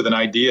back to you with an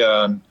idea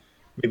on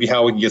maybe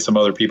how we can get some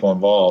other people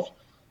involved?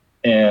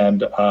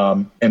 and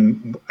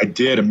I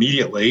did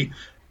immediately,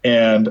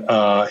 and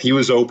he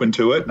was open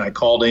to it, and I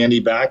called Andy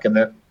back, and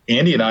that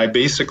Andy and I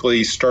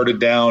basically started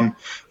down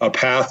a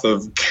path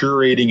of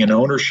curating an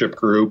ownership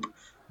group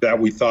that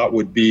we thought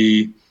would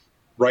be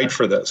right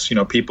for this.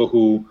 People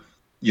who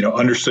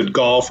understood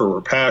golf or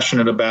were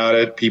passionate about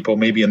it, people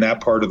maybe in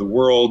that part of the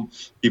world,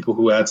 people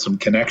who had some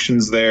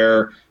connections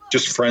there,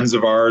 just friends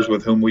of ours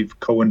with whom we've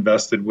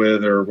co-invested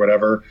with or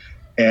whatever.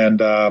 And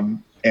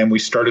we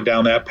started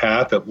down that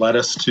path that led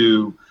us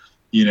to,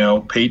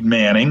 Peyton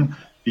Manning,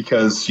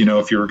 because,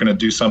 if you were going to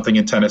do something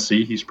in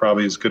Tennessee, he's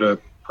probably as good a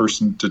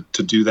person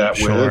to do that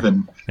with.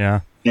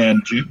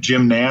 And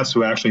Jim Nance,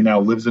 who actually now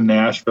lives in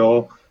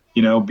Nashville,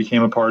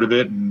 became a part of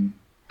it. And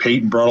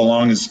Peyton brought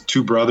along his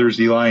two brothers,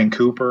 Eli and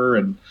Cooper,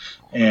 and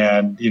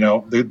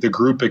the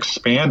group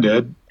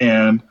expanded,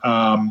 and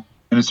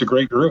it's a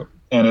great group,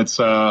 and it's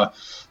a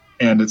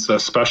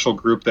special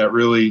group that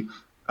really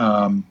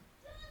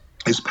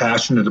is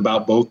passionate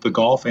about both the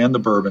golf and the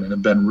bourbon, and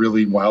have been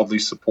really wildly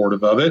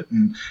supportive of it,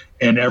 and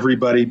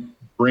everybody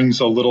brings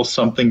a little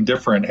something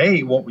different.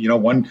 Hey, well,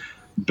 one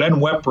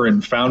Ben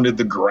Weprin founded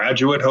the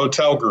Graduate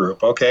Hotel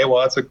Group. Okay, well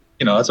that's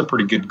a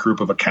pretty good group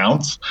of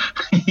accounts,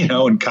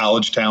 in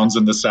college towns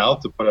in the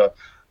South to put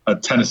a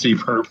Tennessee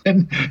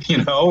bourbon, it's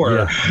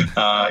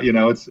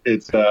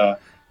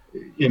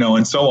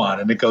and so on,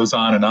 and it goes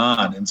on. And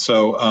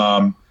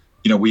so,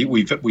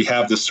 we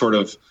have this sort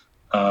of,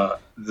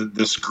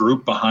 this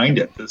group behind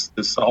it, this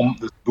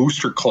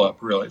booster club,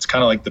 really. It's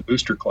kind of like the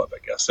booster club, I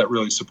guess, that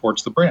really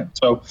supports the brand.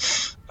 So,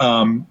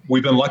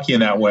 we've been lucky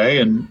in that way,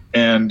 and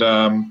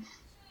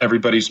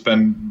everybody's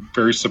been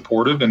very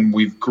supportive, and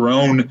we've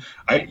grown.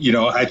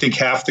 I think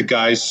half the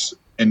guys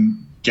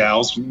and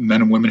gals,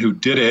 men and women who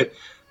did it,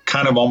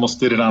 kind of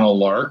almost did it on a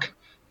lark.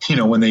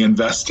 When they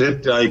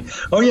invested, like,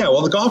 oh yeah,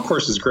 well the golf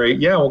course is great.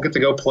 Yeah, we'll get to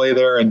go play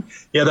there, and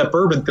yeah, that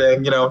bourbon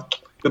thing. Good Are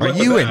luck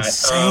you with that.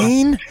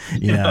 insane?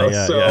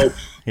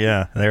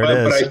 Yeah, there it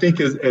is. But I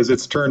think as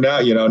it's turned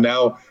out,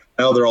 now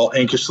they're all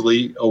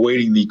anxiously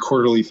awaiting the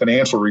quarterly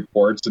financial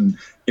reports and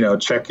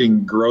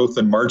checking growth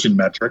and margin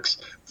metrics.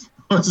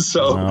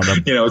 So,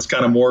 it's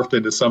kind of morphed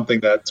into something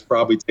that's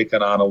probably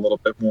taken on a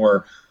little bit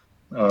more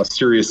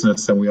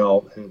seriousness than we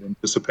all had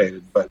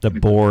anticipated. But the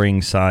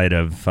boring side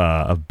of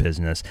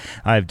business.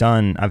 I've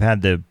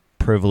had the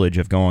privilege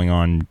of going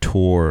on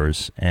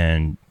tours,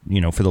 and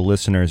for the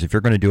listeners, if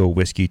you're going to do a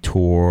whiskey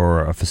tour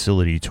or a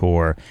facility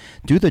tour,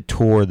 do the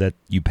tour that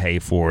you pay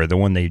for, the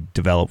one they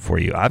develop for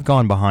you. I've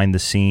gone behind the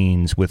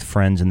scenes with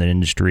friends in the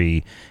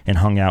industry and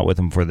hung out with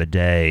them for the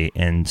day,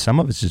 and some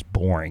of it's just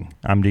boring.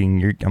 I'm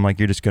like,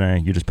 you're just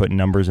putting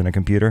numbers in a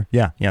computer?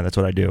 Yeah, that's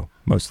what I do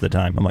most of the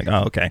time. I'm like,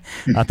 oh, okay.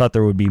 I thought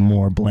there would be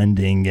more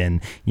blending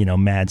and,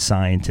 mad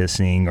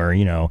scientisting or,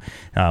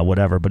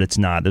 whatever, but it's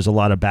not. There's a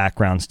lot of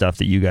background stuff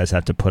that you guys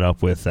have to put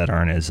up with that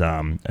aren't as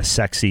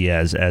sexy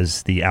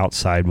as the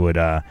outside would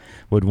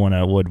want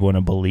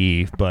to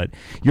believe. But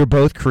you're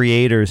both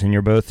creators, and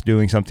you're both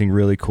doing something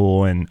really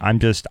cool, and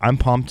I'm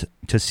pumped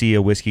to see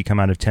a whiskey come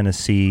out of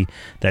Tennessee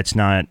that's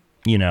not,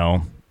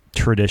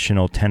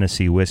 traditional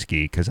Tennessee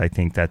whiskey, because I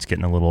think that's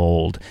getting a little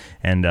old,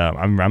 and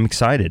I'm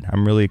excited.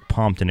 I'm really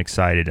pumped and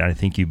excited. And I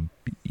think you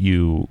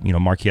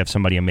Mark, you have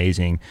somebody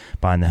amazing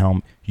behind the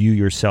helm. You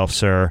yourself,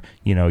 sir,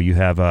 you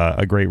have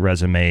a great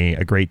resume,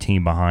 a great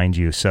team behind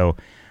you. So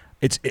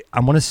I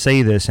want to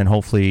say this, and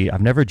hopefully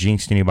I've never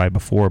jinxed anybody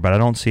before, but I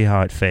don't see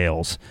how it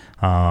fails.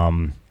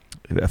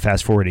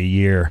 Fast forward a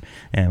year,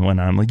 and when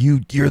I'm like,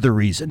 you're the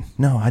reason.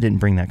 No, I didn't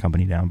bring that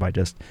company down by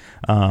just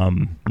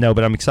no,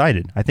 but I'm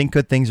excited. I think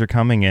good things are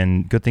coming,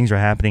 and good things are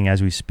happening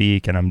as we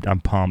speak, and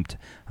I'm pumped.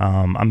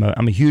 I'm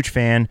a huge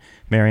fan,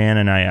 Marianne,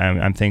 and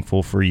I'm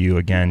thankful for you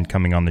again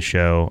coming on the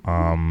show.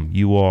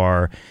 You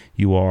are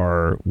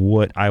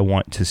what I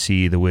want to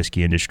see the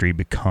whiskey industry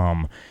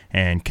become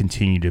and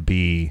continue to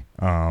be.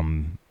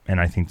 And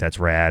I think that's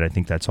rad. I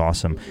think that's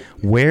awesome.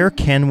 Where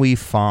can we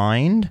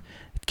find?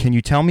 Can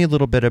you tell me a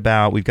little bit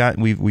about, we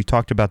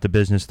talked about the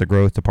business, the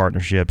growth, the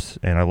partnerships,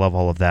 and I love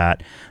all of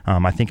that.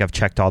 I think I've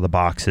checked all the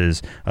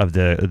boxes of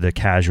the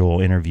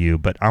casual interview,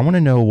 but I want to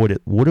know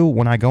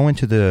when I go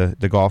into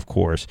the golf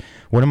course,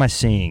 what am I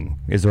seeing?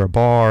 Is there a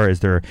bar? Is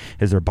there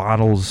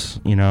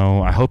bottles?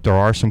 I hope there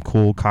are some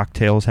cool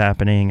cocktails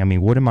happening. I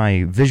mean, what am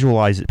I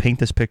visualize? Paint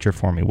this picture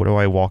for me. What do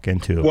I walk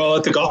into? Well,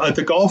 at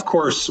the golf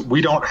course,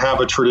 we don't have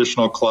a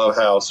traditional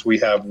clubhouse. We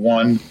have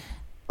one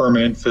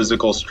permanent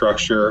physical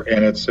structure,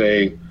 and it's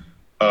a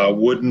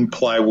wooden,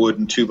 plywood,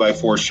 and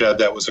 2x4 shed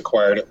that was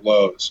acquired at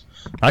Lowe's.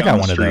 I got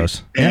one of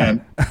those.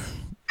 And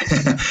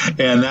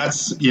and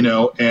that's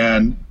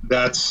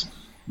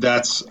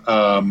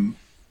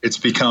it's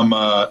become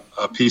a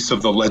piece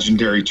of the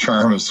legendary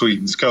charm of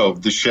Sweetens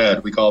Cove. The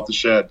Shed, we call it the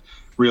Shed.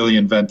 Really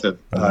inventive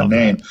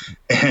name.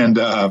 And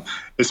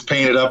it's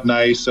painted up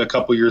nice. A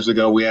couple years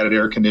ago, we added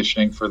air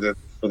conditioning for the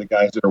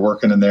guys that are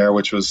working in there,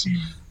 which was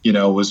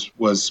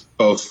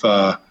both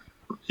a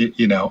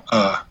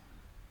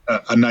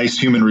nice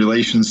human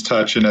relations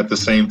touch, and at the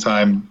same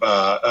time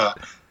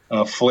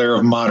flair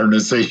of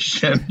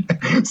modernization.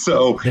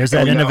 So there's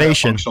that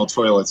innovation. Functional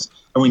toilets,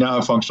 and we now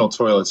have functional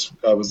toilets.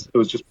 It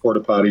was just porta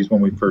potties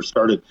when we first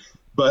started,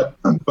 but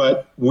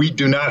we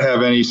do not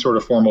have any sort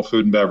of formal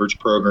food and beverage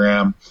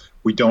program.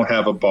 We don't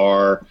have a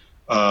bar.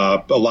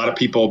 A lot of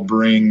people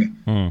bring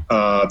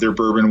their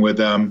bourbon with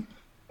them.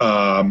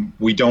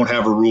 We don't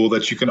have a rule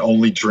that you can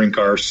only drink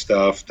our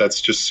stuff. That's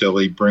just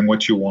silly. Bring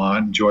what you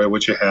want, enjoy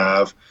what you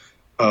have.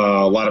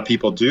 A lot of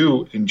people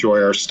do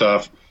enjoy our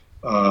stuff.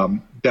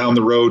 Down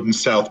the road in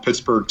South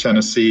Pittsburgh,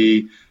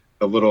 Tennessee,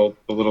 a little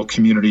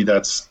community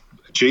that's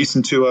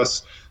adjacent to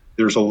us,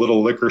 there's a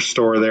little liquor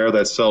store there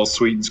that sells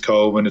Sweetens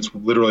Cove, and it's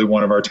literally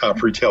one of our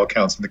top retail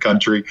accounts in the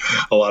country.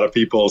 A lot of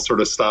people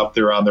sort of stop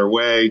there on their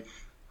way.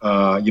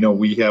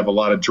 We have a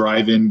lot of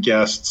drive-in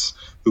guests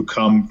who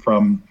come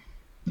from,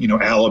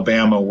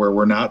 Alabama, where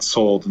we're not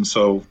sold. And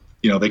so,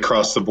 they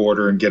cross the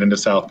border and get into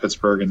South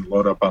Pittsburgh and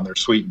load up on their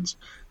Sweetens.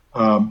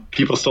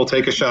 People still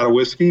take a shot of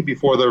whiskey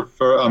before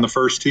they're on the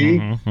first tee.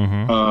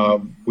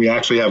 We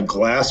actually have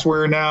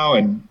glassware now,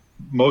 and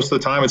most of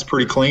the time it's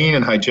pretty clean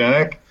and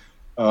hygienic,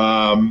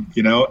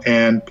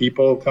 and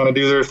people kind of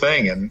do their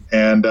thing,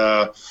 and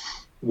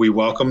we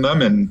welcome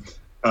them. And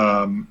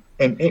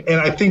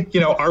I think,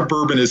 our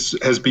bourbon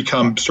has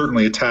become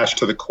certainly attached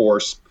to the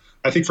course.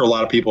 I think for a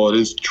lot of people, it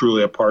is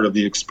truly a part of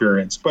the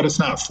experience, but it's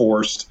not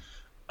forced.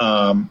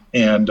 And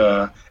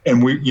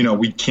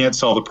we can't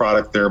sell the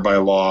product there by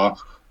law.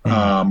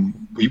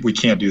 We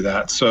can't do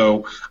that.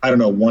 So I don't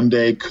know, one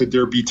day, could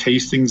there be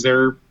tastings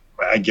there?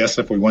 I guess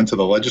if we went to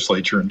the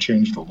legislature and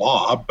changed the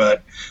law,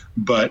 but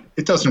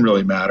it doesn't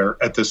really matter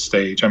at this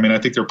stage. I mean, I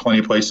think there are plenty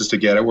of places to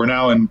get it. We're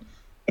now in,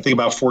 I think,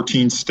 about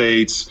 14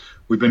 states.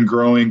 We've been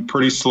growing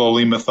pretty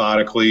slowly,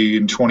 methodically.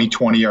 In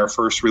 2020, our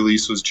first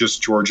release was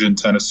just Georgia and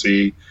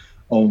Tennessee,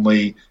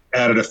 only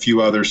added a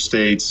few other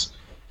states,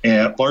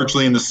 and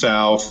largely in the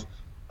South.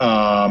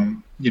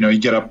 We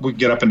get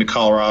up into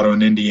Colorado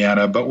and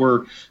Indiana, but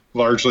we're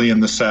largely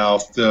in the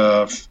South,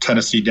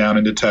 Tennessee down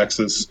into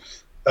Texas,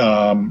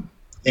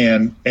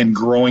 and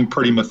growing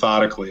pretty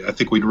methodically. I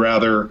think we'd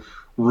rather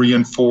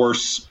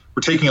reinforce.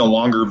 We're taking a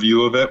longer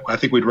view of it. I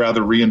think we'd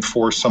rather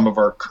reinforce some of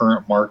our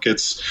current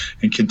markets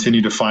and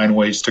continue to find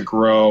ways to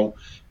grow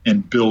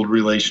and build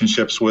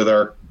relationships with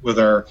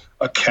our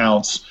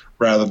accounts,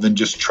 rather than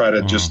just try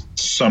to just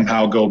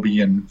somehow go be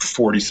in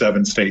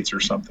 47 states or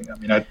something. I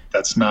mean,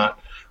 that's not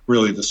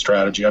really the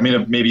strategy. I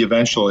mean, maybe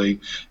eventually,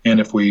 and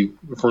if we're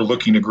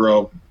looking to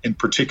grow, in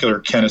particular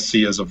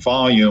Tennessee as a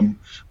volume,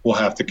 we'll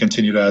have to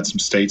continue to add some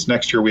states.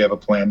 Next year, we have a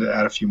plan to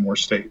add a few more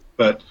states,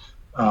 but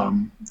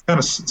kind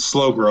of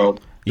slow grow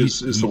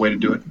is the way to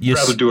do it.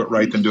 Rather do it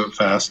right than do it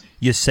fast.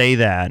 You say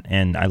that,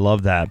 and I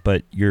love that,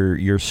 but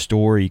your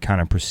story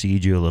kind of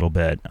precedes you a little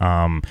bit.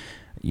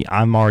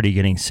 I'm already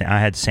getting. I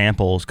had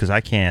samples because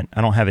I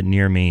don't have it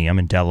near me. I'm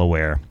in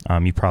Delaware.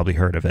 You probably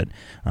heard of it.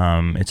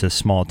 It's a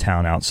small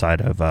town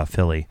outside of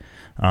Philly.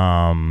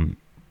 I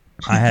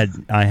had.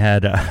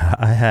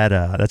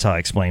 That's how I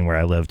explain where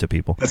I live to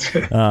people.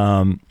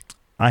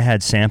 I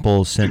had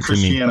samples sent to me.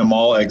 Christiana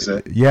Mall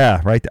exit.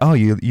 Yeah, right. Oh,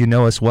 you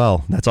know us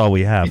well. That's all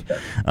we have.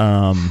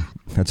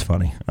 That's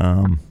funny.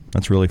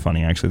 That's really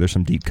funny, actually. There's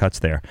some deep cuts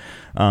there.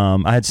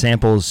 I had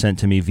samples sent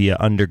to me via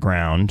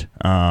Underground.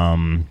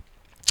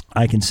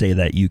 I can say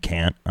that you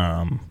can't.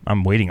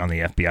 I'm waiting on the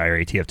FBI or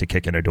ATF to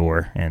kick in a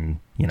door and,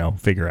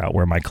 figure out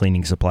where my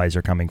cleaning supplies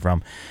are coming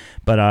from.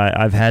 But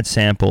I've had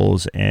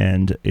samples,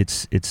 and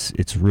it's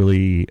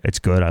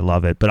good. I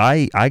love it. But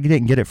I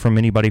didn't get it from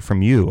anybody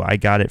from you. I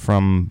got it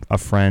from a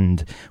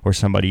friend or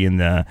somebody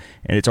and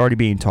it's already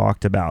being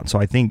talked about. So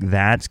I think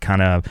that's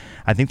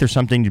I think there's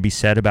something to be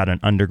said about an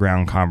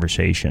underground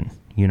conversation.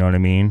 You know what I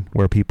mean?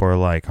 Where people are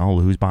like, oh,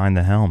 who's behind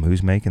the helm?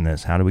 Who's making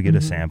this? How do we get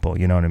a sample?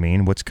 You know what I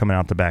mean? What's coming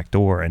out the back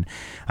door? And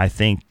I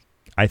think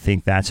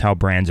that's how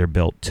brands are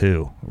built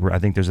too. I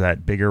think there's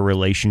that bigger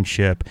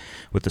relationship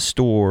with the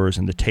stores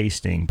and the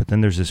tasting, but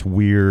then there's this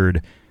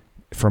weird,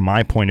 from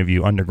my point of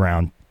view,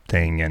 underground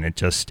thing, and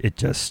it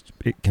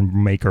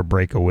can make or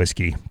break a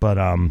whiskey. But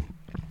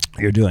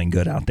you're doing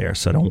good out there,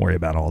 so don't worry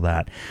about all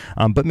that.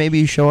 But maybe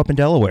you show up in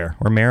Delaware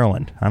or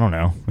Maryland. I don't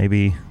know.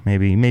 Maybe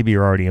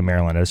you're already in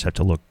Maryland. I just have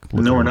to look.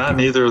 No, we're not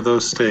in either of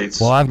those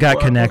states. Well, I've got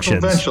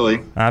connections.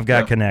 Eventually, I've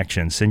got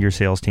connections. Send your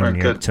sales team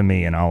to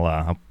me, and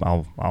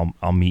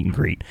I'll meet and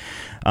greet.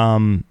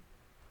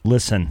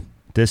 Listen,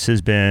 this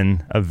has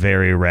been a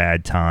very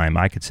rad time.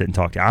 I could sit and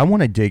talk to you. I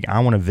want to dig. I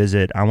want to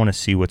visit. I want to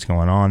see what's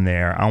going on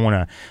there. I want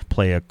to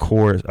play a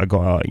course,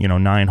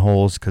 9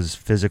 holes, because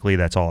physically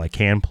that's all I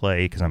can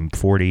play because I'm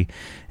 40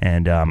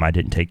 and I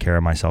didn't take care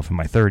of myself in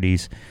my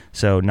 30s.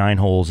 So 9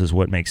 holes is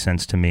what makes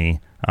sense to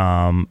me.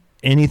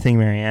 Anything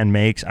Marianne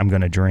makes, I'm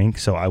going to drink.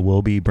 So I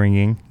will be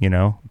bringing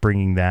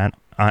that.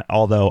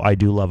 Although I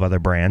do love other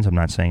brands. I'm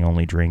not saying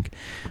only drink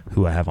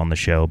who I have on the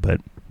show, but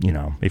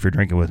if you're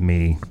drinking with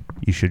me,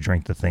 you should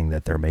drink the thing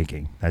that they're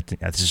making.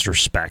 That's just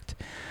respect.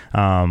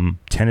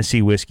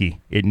 Tennessee whiskey.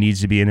 It needs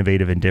to be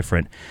innovative and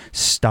different.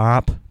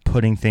 Stop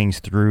putting things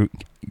through.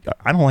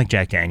 I don't like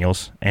Jack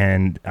Daniels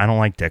and I don't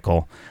like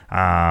Dickel.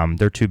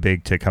 They're too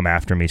big to come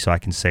after me, so I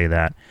can say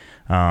that.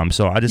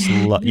 So I just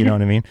love, you know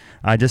what I mean?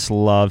 I just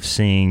love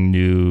seeing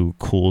new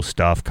cool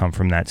stuff come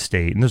from that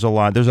state. And there's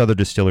other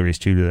distilleries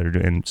too that are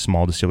doing,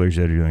 small distilleries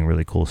that are doing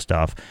really cool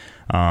stuff.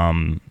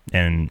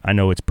 And I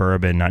know it's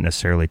bourbon, not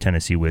necessarily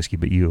Tennessee whiskey,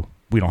 but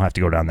we don't have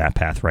to go down that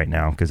path right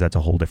now because that's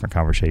a whole different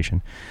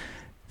conversation.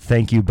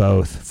 Thank you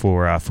both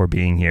for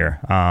being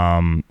here.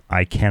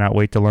 I cannot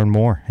wait to learn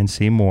more and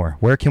see more.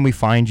 Where can we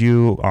find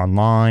you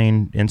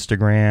online,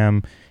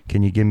 Instagram?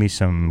 Can you give me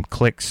some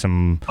clicks?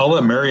 I'll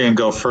let Marianne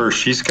go first.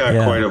 She's got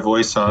quite a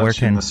voice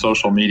in the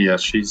social media.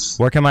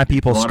 Where can my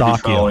people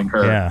stalk you?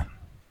 Her.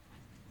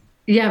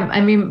 Yeah,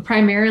 I mean,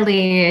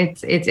 primarily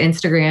it's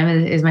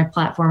Instagram is my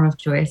platform of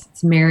choice.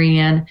 It's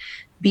Marianne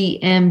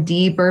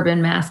BMD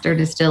Bourbon Master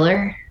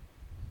Distiller.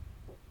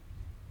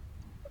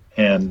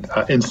 And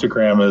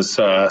Instagram is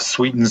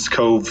Sweetens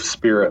Cove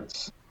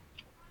Spirits.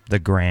 The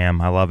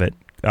Gram, I love it.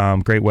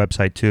 Great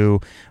website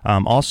too.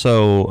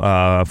 Also,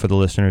 for the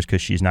listeners,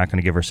 because she's not going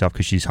to give herself,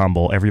 because she's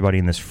humble. Everybody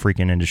in this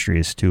freaking industry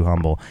is too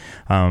humble.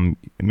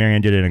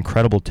 Marianne did an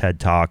incredible TED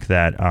Talk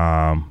that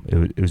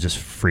it was just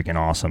freaking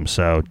awesome.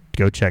 So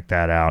go check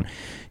that out.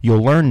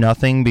 You'll learn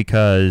nothing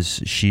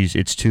because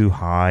it's too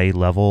high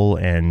level,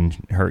 and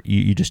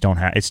you just don't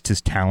have. It's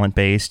just talent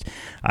based.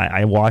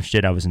 I watched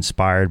it. I was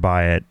inspired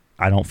by it.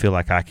 I don't feel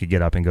like I could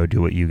get up and go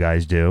do what you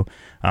guys do,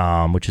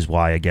 which is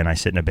why, again, I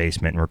sit in a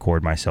basement and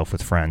record myself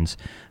with friends.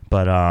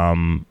 But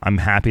I'm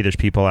happy there's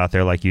people out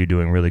there like you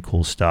doing really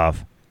cool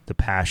stuff. The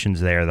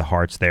passion's there, the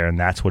heart's there, and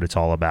that's what it's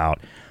all about.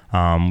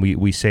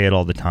 We say it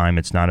all the time.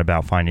 It's not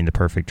about finding the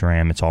perfect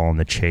dram. It's all in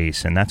the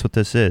chase, and that's what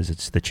this is.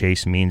 It's the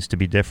chase means to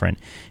be different.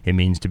 It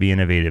means to be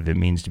innovative. It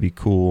means to be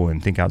cool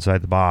and think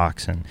outside the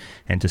box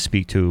and to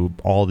speak to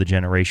all the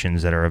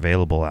generations that are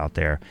available out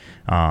there.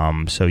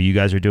 So you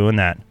guys are doing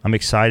that. I'm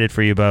excited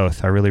for you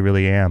both. I really,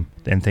 really am.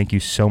 And thank you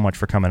so much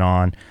for coming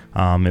on.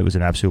 It was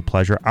an absolute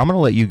pleasure. I'm going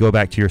to let you go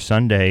back to your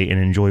Sunday and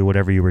enjoy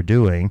whatever you were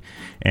doing.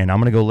 And I'm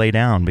going to go lay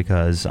down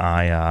because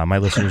my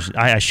listeners,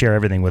 I share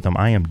everything with them.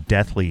 I am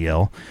deathly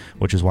ill,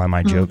 which is why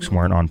my jokes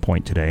weren't on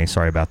point today.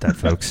 Sorry about that,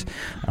 folks.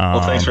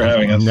 Well, thanks for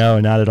having us. No,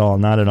 not at all.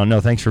 Not at all.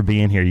 No, thanks for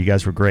being here. You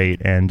guys were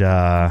great. And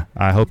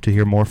I hope to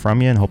hear more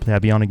from you and hope to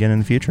have you on again in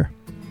the future.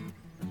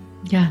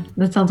 Yeah,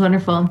 that sounds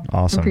wonderful.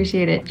 Awesome.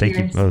 Appreciate it. Thank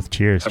you both.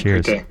 Cheers. Have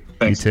Cheers. a good day.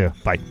 Thanks. You too.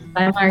 Bye.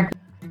 Bye, Mark.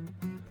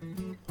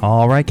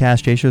 All right,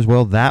 Cast Chasers.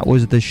 Well, that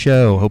was the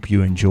show. Hope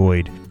you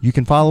enjoyed. You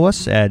can follow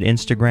us at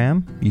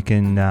Instagram. You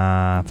can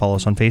follow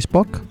us on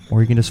Facebook, or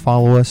you can just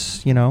follow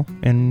us,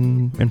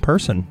 in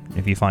person.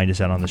 If you find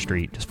us out on the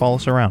street, just follow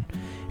us around.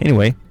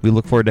 Anyway, we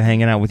look forward to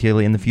hanging out with you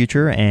in the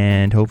future,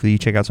 and hopefully you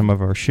check out some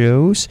of our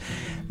shows.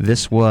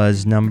 This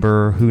was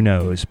number who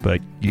knows,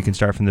 but you can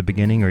start from the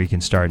beginning, or you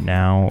can start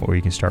now, or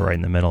you can start right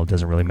in the middle. It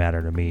doesn't really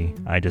matter to me.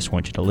 I just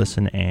want you to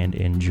listen and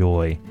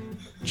enjoy.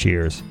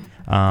 Cheers.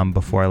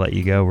 Before I let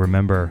you go,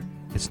 remember,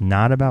 it's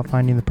not about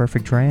finding the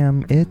perfect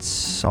dram.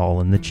 It's all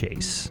in the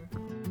chase.